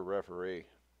bigger referee.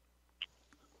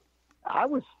 I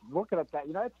was looking at that.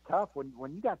 It's tough when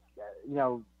you got,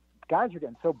 guys are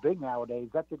getting so big nowadays.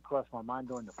 That did cross my mind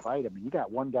during the fight. I mean, you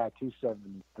got one guy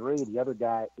 273, the other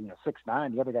guy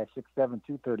 6'9", the other guy 6'7",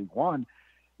 231.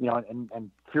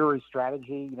 And Fury's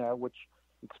strategy, which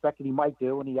expected he might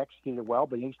do, and he executed well,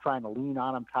 but he's trying to lean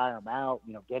on him, tire him out,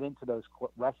 get into those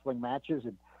wrestling matches,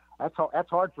 and that's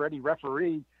hard for any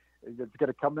referee that's going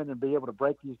to come in and be able to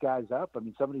break these guys up. I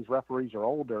mean, some of these referees are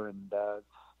older, and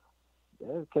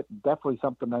it's definitely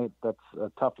something that's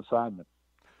a tough assignment.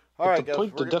 All right, the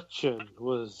point deduction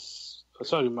was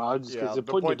sorry, man. The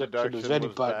point deduction was very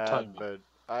bad timing. But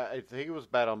I think it was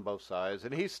bad on both sides,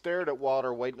 and he stared at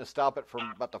Wilder waiting to stop it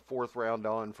from about the fourth round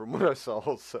on, from what I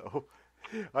saw. So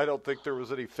I don't think there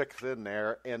was any fix in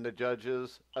there. And the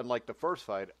judges, unlike the first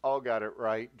fight, all got it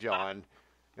right, John,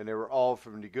 and they were all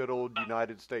from the good old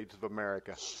United States of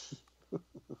America.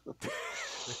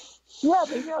 Yeah,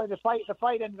 but the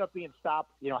fight ended up being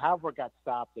stopped. However it got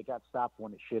stopped, it got stopped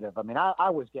when it should have. I mean, I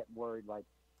was getting worried,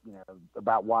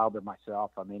 about Wilder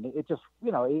myself. I mean, it just,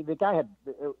 the guy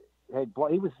had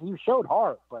blood. He showed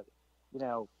heart, but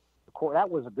that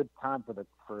was a good time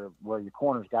for where your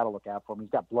corner's got to look out for him. He's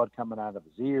got blood coming out of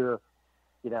his ear,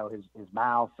 his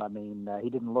mouth. I mean, he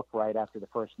didn't look right after the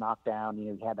first knockdown. He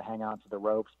had to hang on to the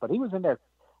ropes, but he was in there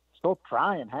still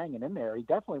hanging in there. He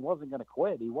definitely wasn't going to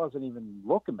quit. He wasn't even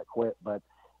looking to quit, but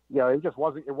it just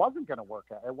wasn't. It wasn't going to work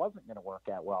out. It wasn't going to work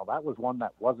out well. That was one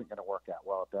that wasn't going to work out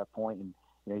well at that point. And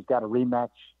he's got a rematch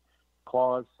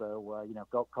clause, so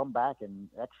come back and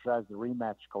exercise the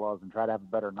rematch clause and try to have a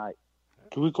better night.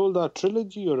 Do we call that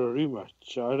trilogy or a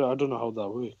rematch? I don't know how that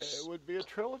works. It would be a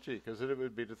trilogy because it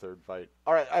would be the third fight.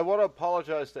 All right, I want to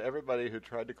apologize to everybody who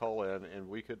tried to call in and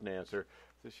we couldn't answer.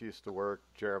 This used to work.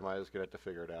 Jeremiah's going to have to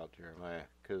figure it out, Jeremiah,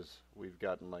 because we've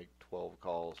gotten like 12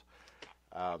 calls,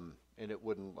 and it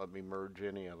wouldn't let me merge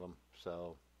any of them.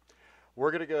 So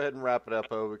we're going to go ahead and wrap it up,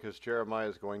 because Jeremiah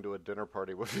is going to a dinner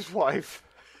party with his wife.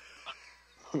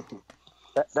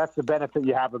 That's the benefit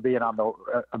you have of being on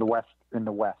the West, in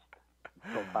the West.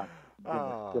 I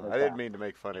didn't mean to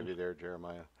make fun of you there,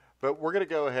 Jeremiah. But we're going to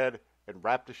go ahead and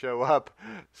wrap the show up.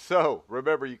 So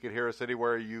remember, you can hear us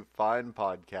anywhere you find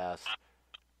podcasts,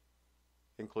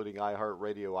 including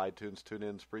iHeartRadio, iTunes,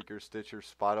 TuneIn, Spreaker, Stitcher,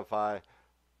 Spotify.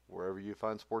 Wherever you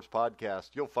find sports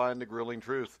podcasts, you'll find The Grueling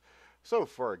Truth. So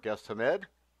for our guest, Hamed,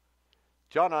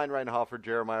 John Einreinhofer,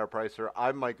 Jeremiah Preisser,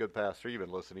 I'm Mike Goodpaster. You've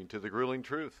been listening to The Grueling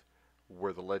Truth,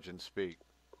 where the legends speak.